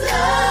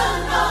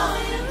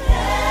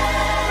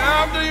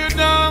you've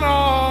done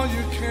all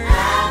you can.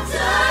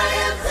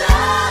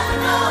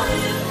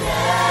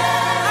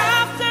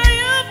 After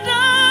you've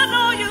done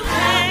all you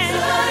can.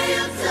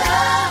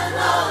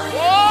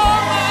 Oh,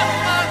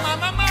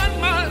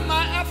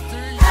 my,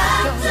 after you've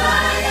done.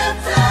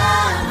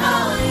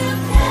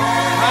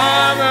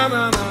 Ah, na,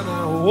 na, na, na.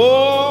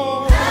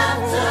 Whoa.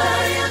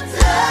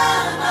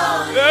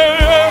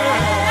 Yeah.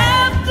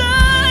 After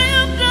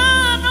you've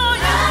done all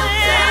you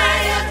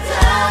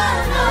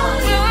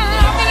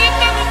After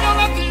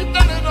you've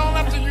done it all,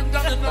 after you've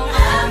done it all.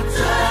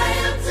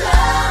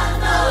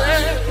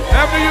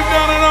 After you've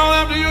done it all,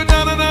 after you've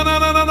done it, no, no,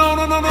 no, no, no,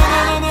 no, no, no, no, no,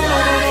 no, no, no.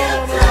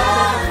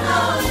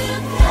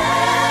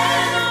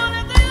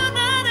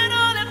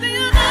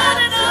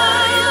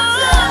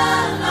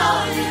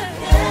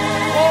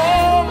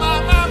 Oh, my.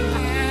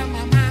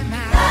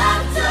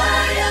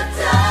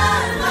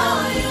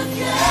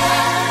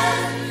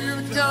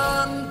 You've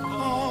done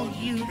all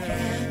you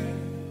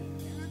can.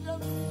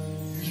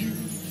 You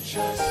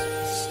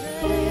just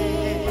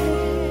stay.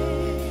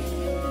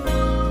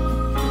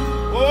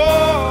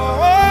 Oh,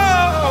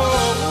 oh,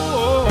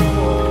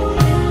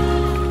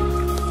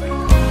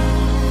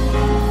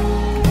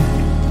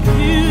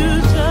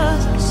 You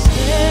just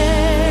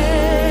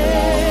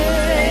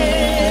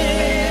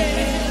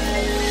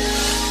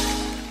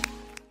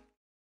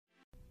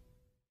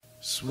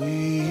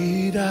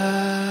sweet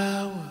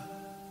hour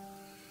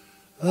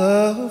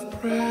of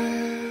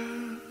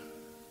prayer,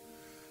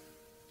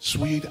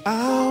 sweet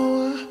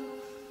hour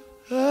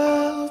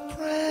of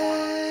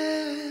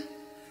prayer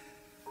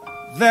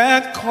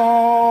that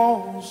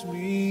calls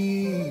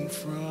me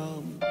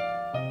from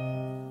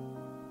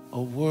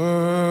a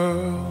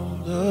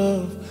world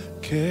of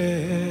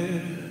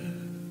care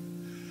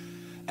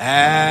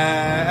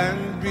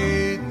and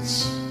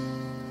bids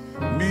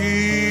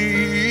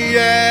me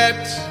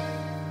at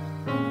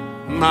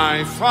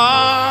my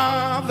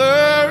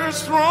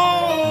Father's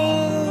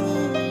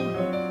throne,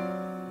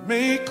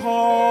 make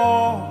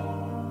all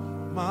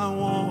my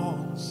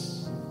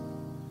wants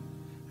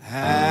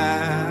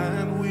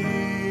and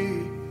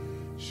wishes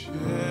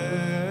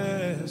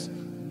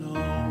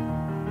known.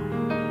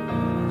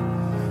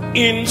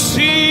 In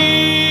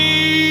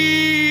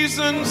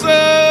seasons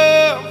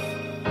of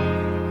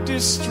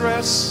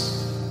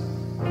distress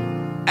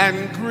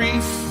and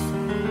grief,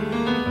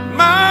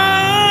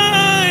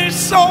 my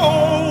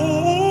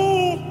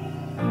soul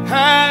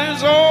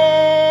has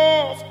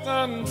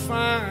often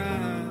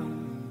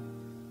found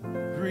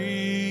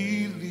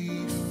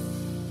relief,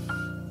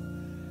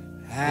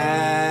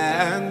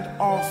 and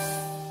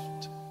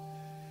oft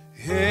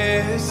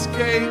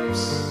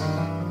escapes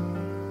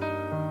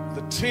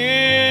the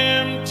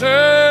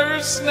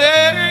tempter's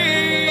snare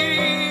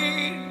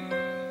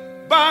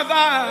by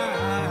thy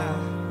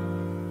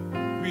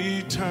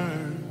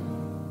return,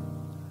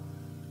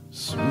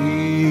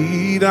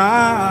 sweet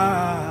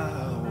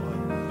hour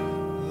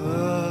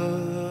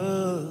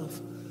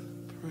of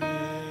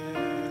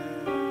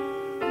prayer.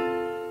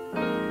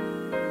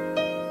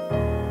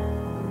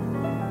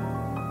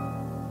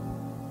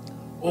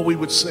 Or we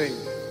would sing,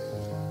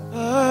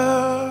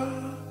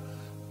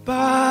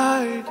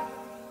 abide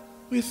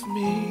with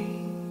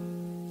me,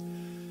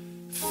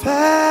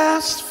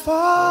 fast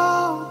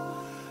fall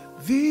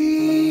the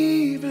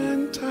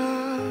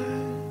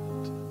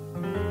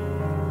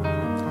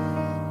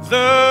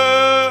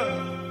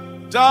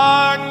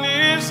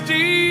darkness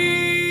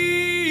deepens,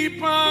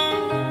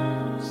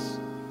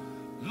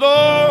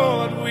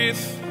 Lord,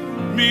 with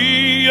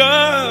me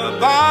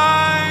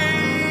abide.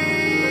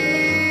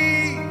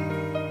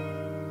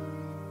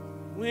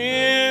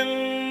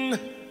 When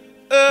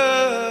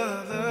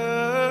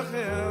other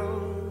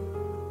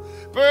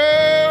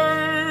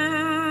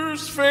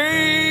helpers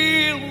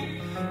fail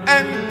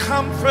and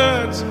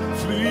comforts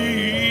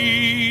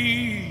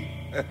flee,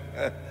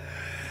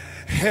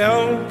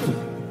 help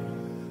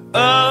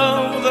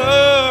of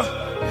the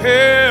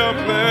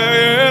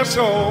helpless,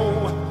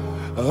 oh,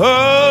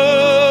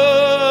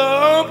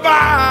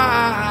 abide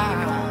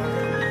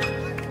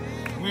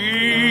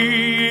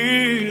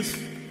with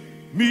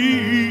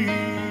me.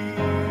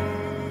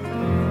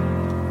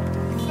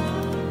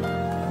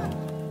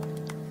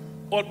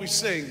 What we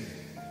sing,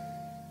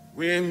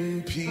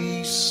 when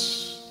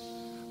peace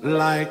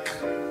like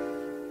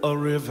a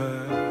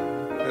river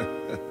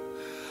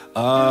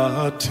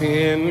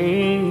attendeth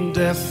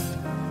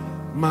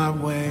my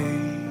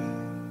way,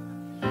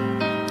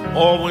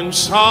 or when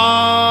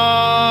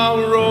sorrows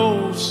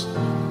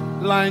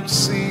like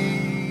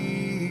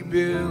sea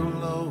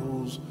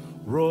billows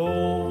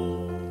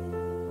roll,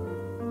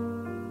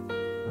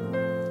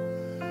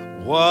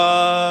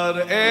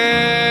 whatever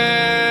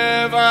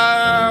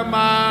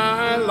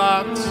my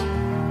lot,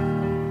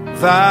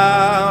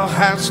 thou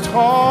hast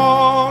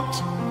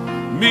taught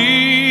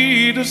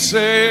me to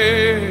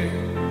say,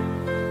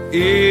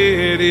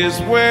 it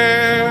is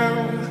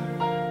well,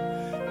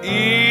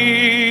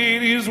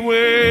 it is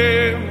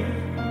well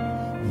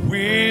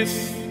with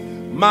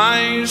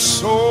my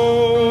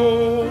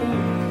soul.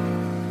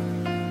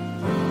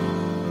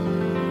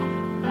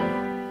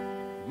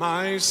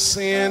 My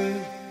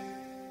sin,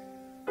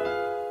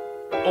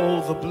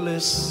 oh, the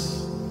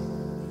bliss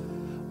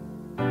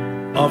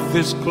of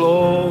this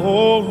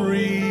glorious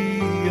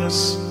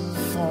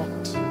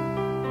thought.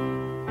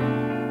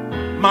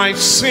 My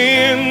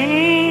sin,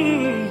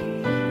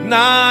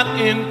 not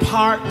in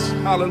part,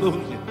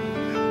 hallelujah,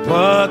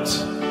 but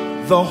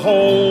the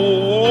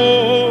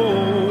whole.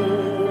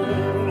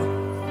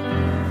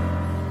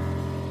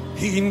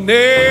 He nailed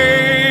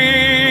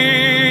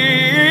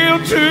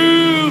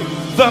to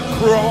the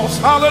cross,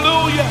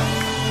 hallelujah,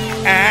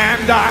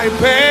 and I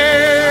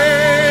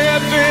bear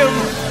them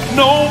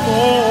no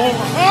more,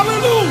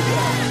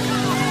 hallelujah.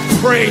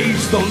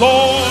 Praise the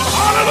Lord,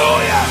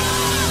 hallelujah.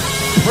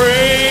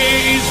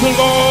 Praise the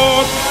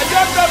Lord.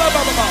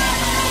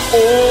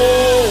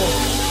 Oh,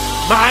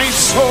 my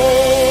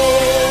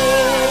soul,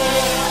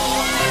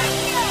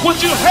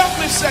 would you help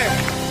me say,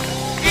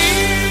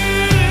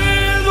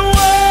 is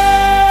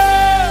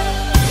well,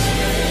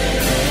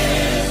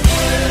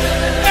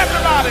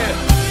 everybody,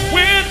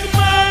 with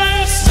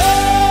my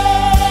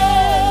soul,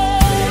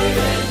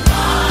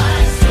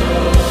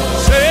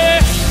 say,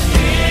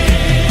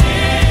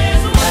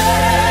 is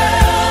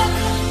well,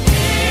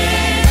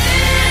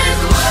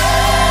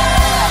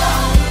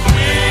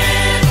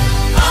 with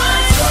my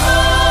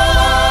soul,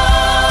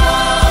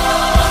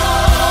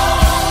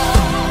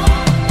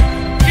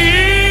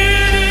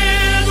 it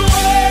is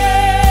well.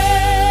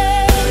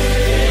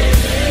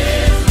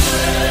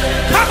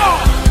 Come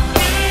on,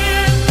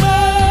 in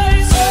my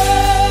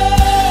soul,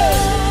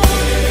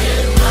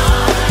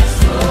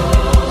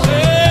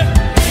 say,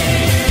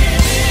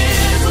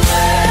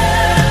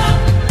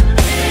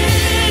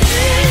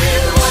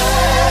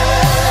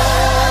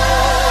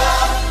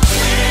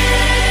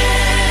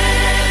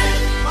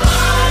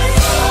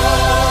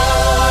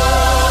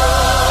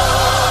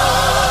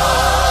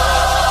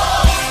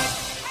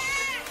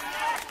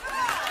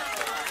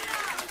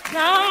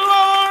 now,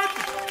 Lord,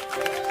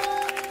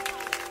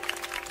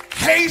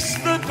 haste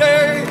the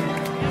day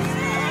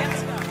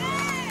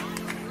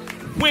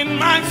when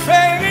my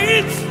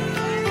faith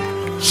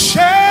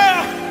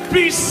shall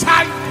be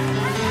sight.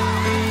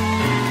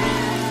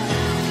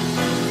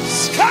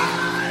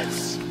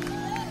 Skies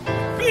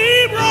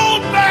be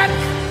rolled back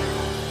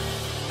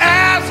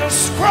as a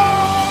scroll.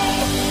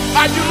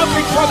 Are you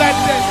looking for that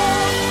day?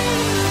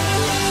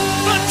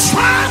 The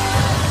trump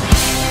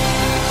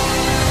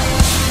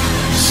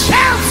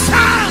shall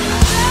sound,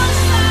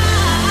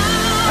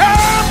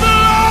 and the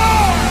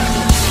Lord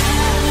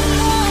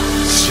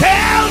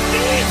shall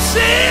be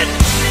seen.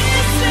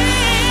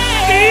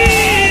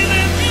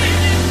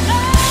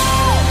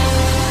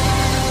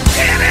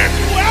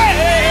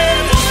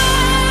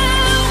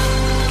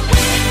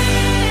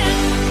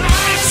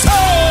 My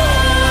soul,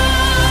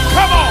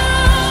 come on,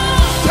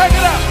 take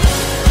it up.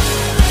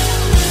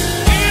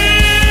 It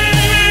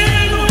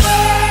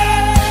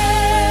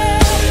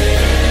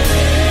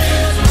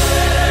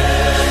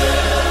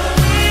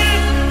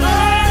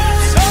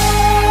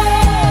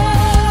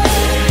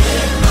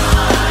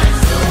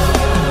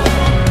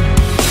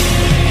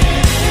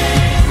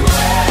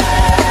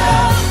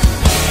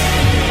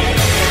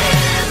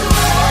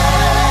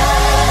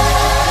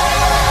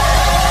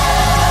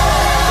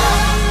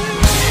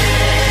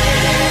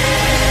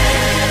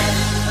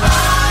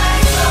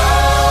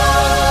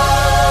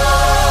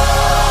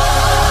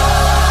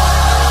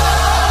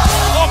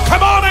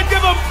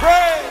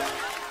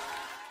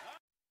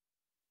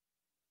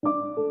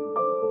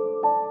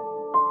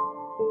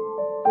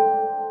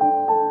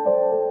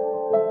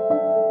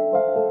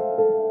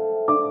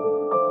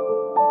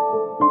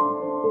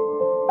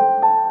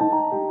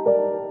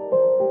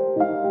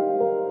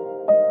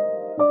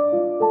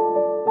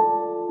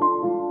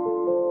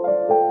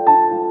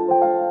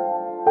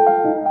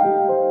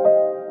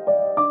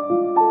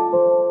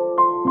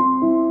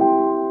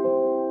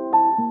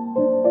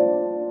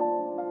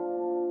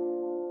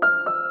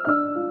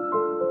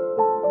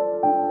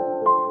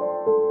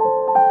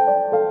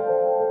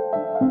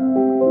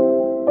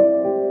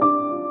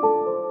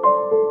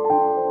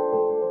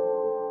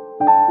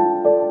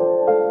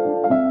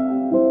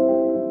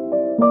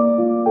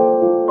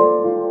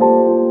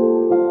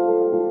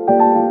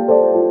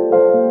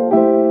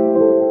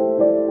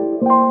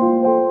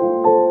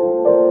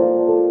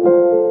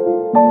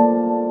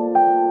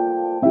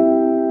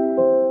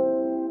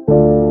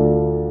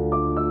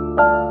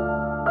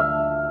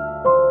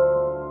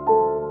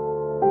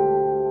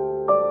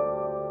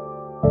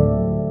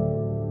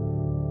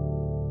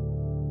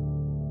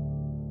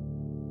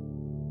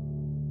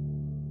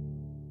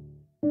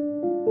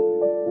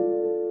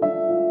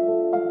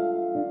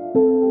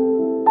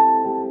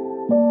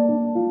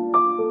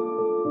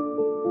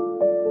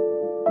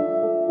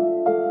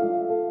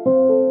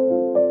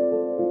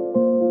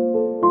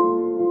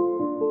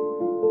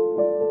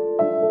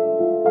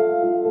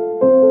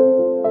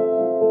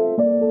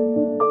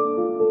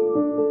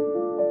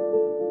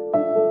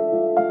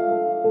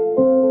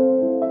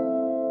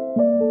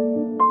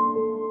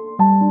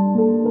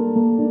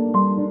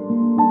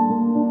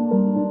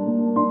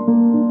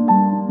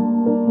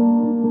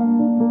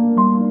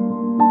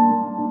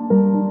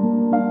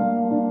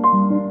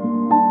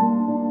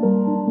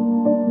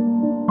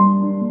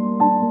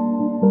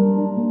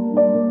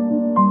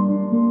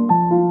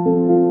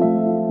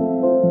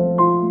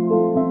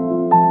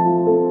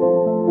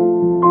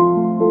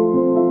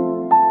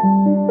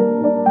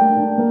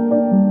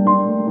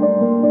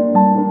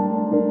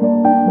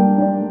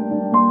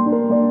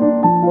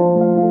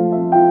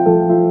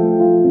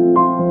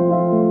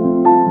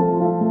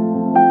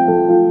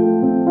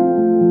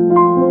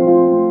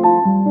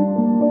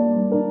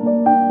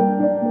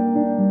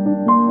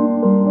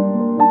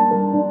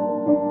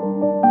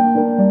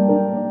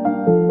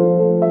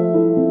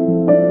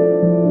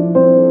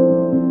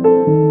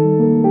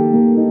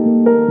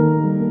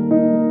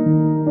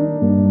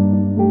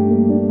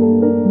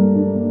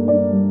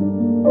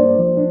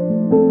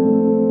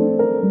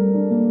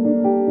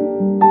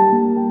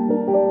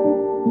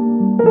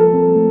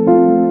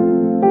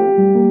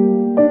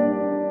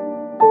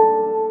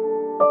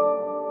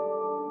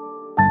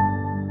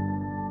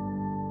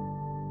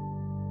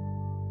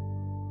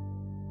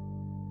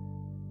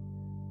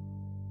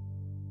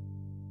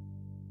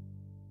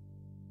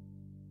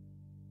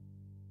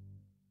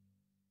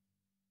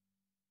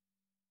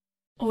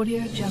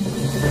Audio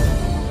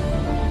Jungle.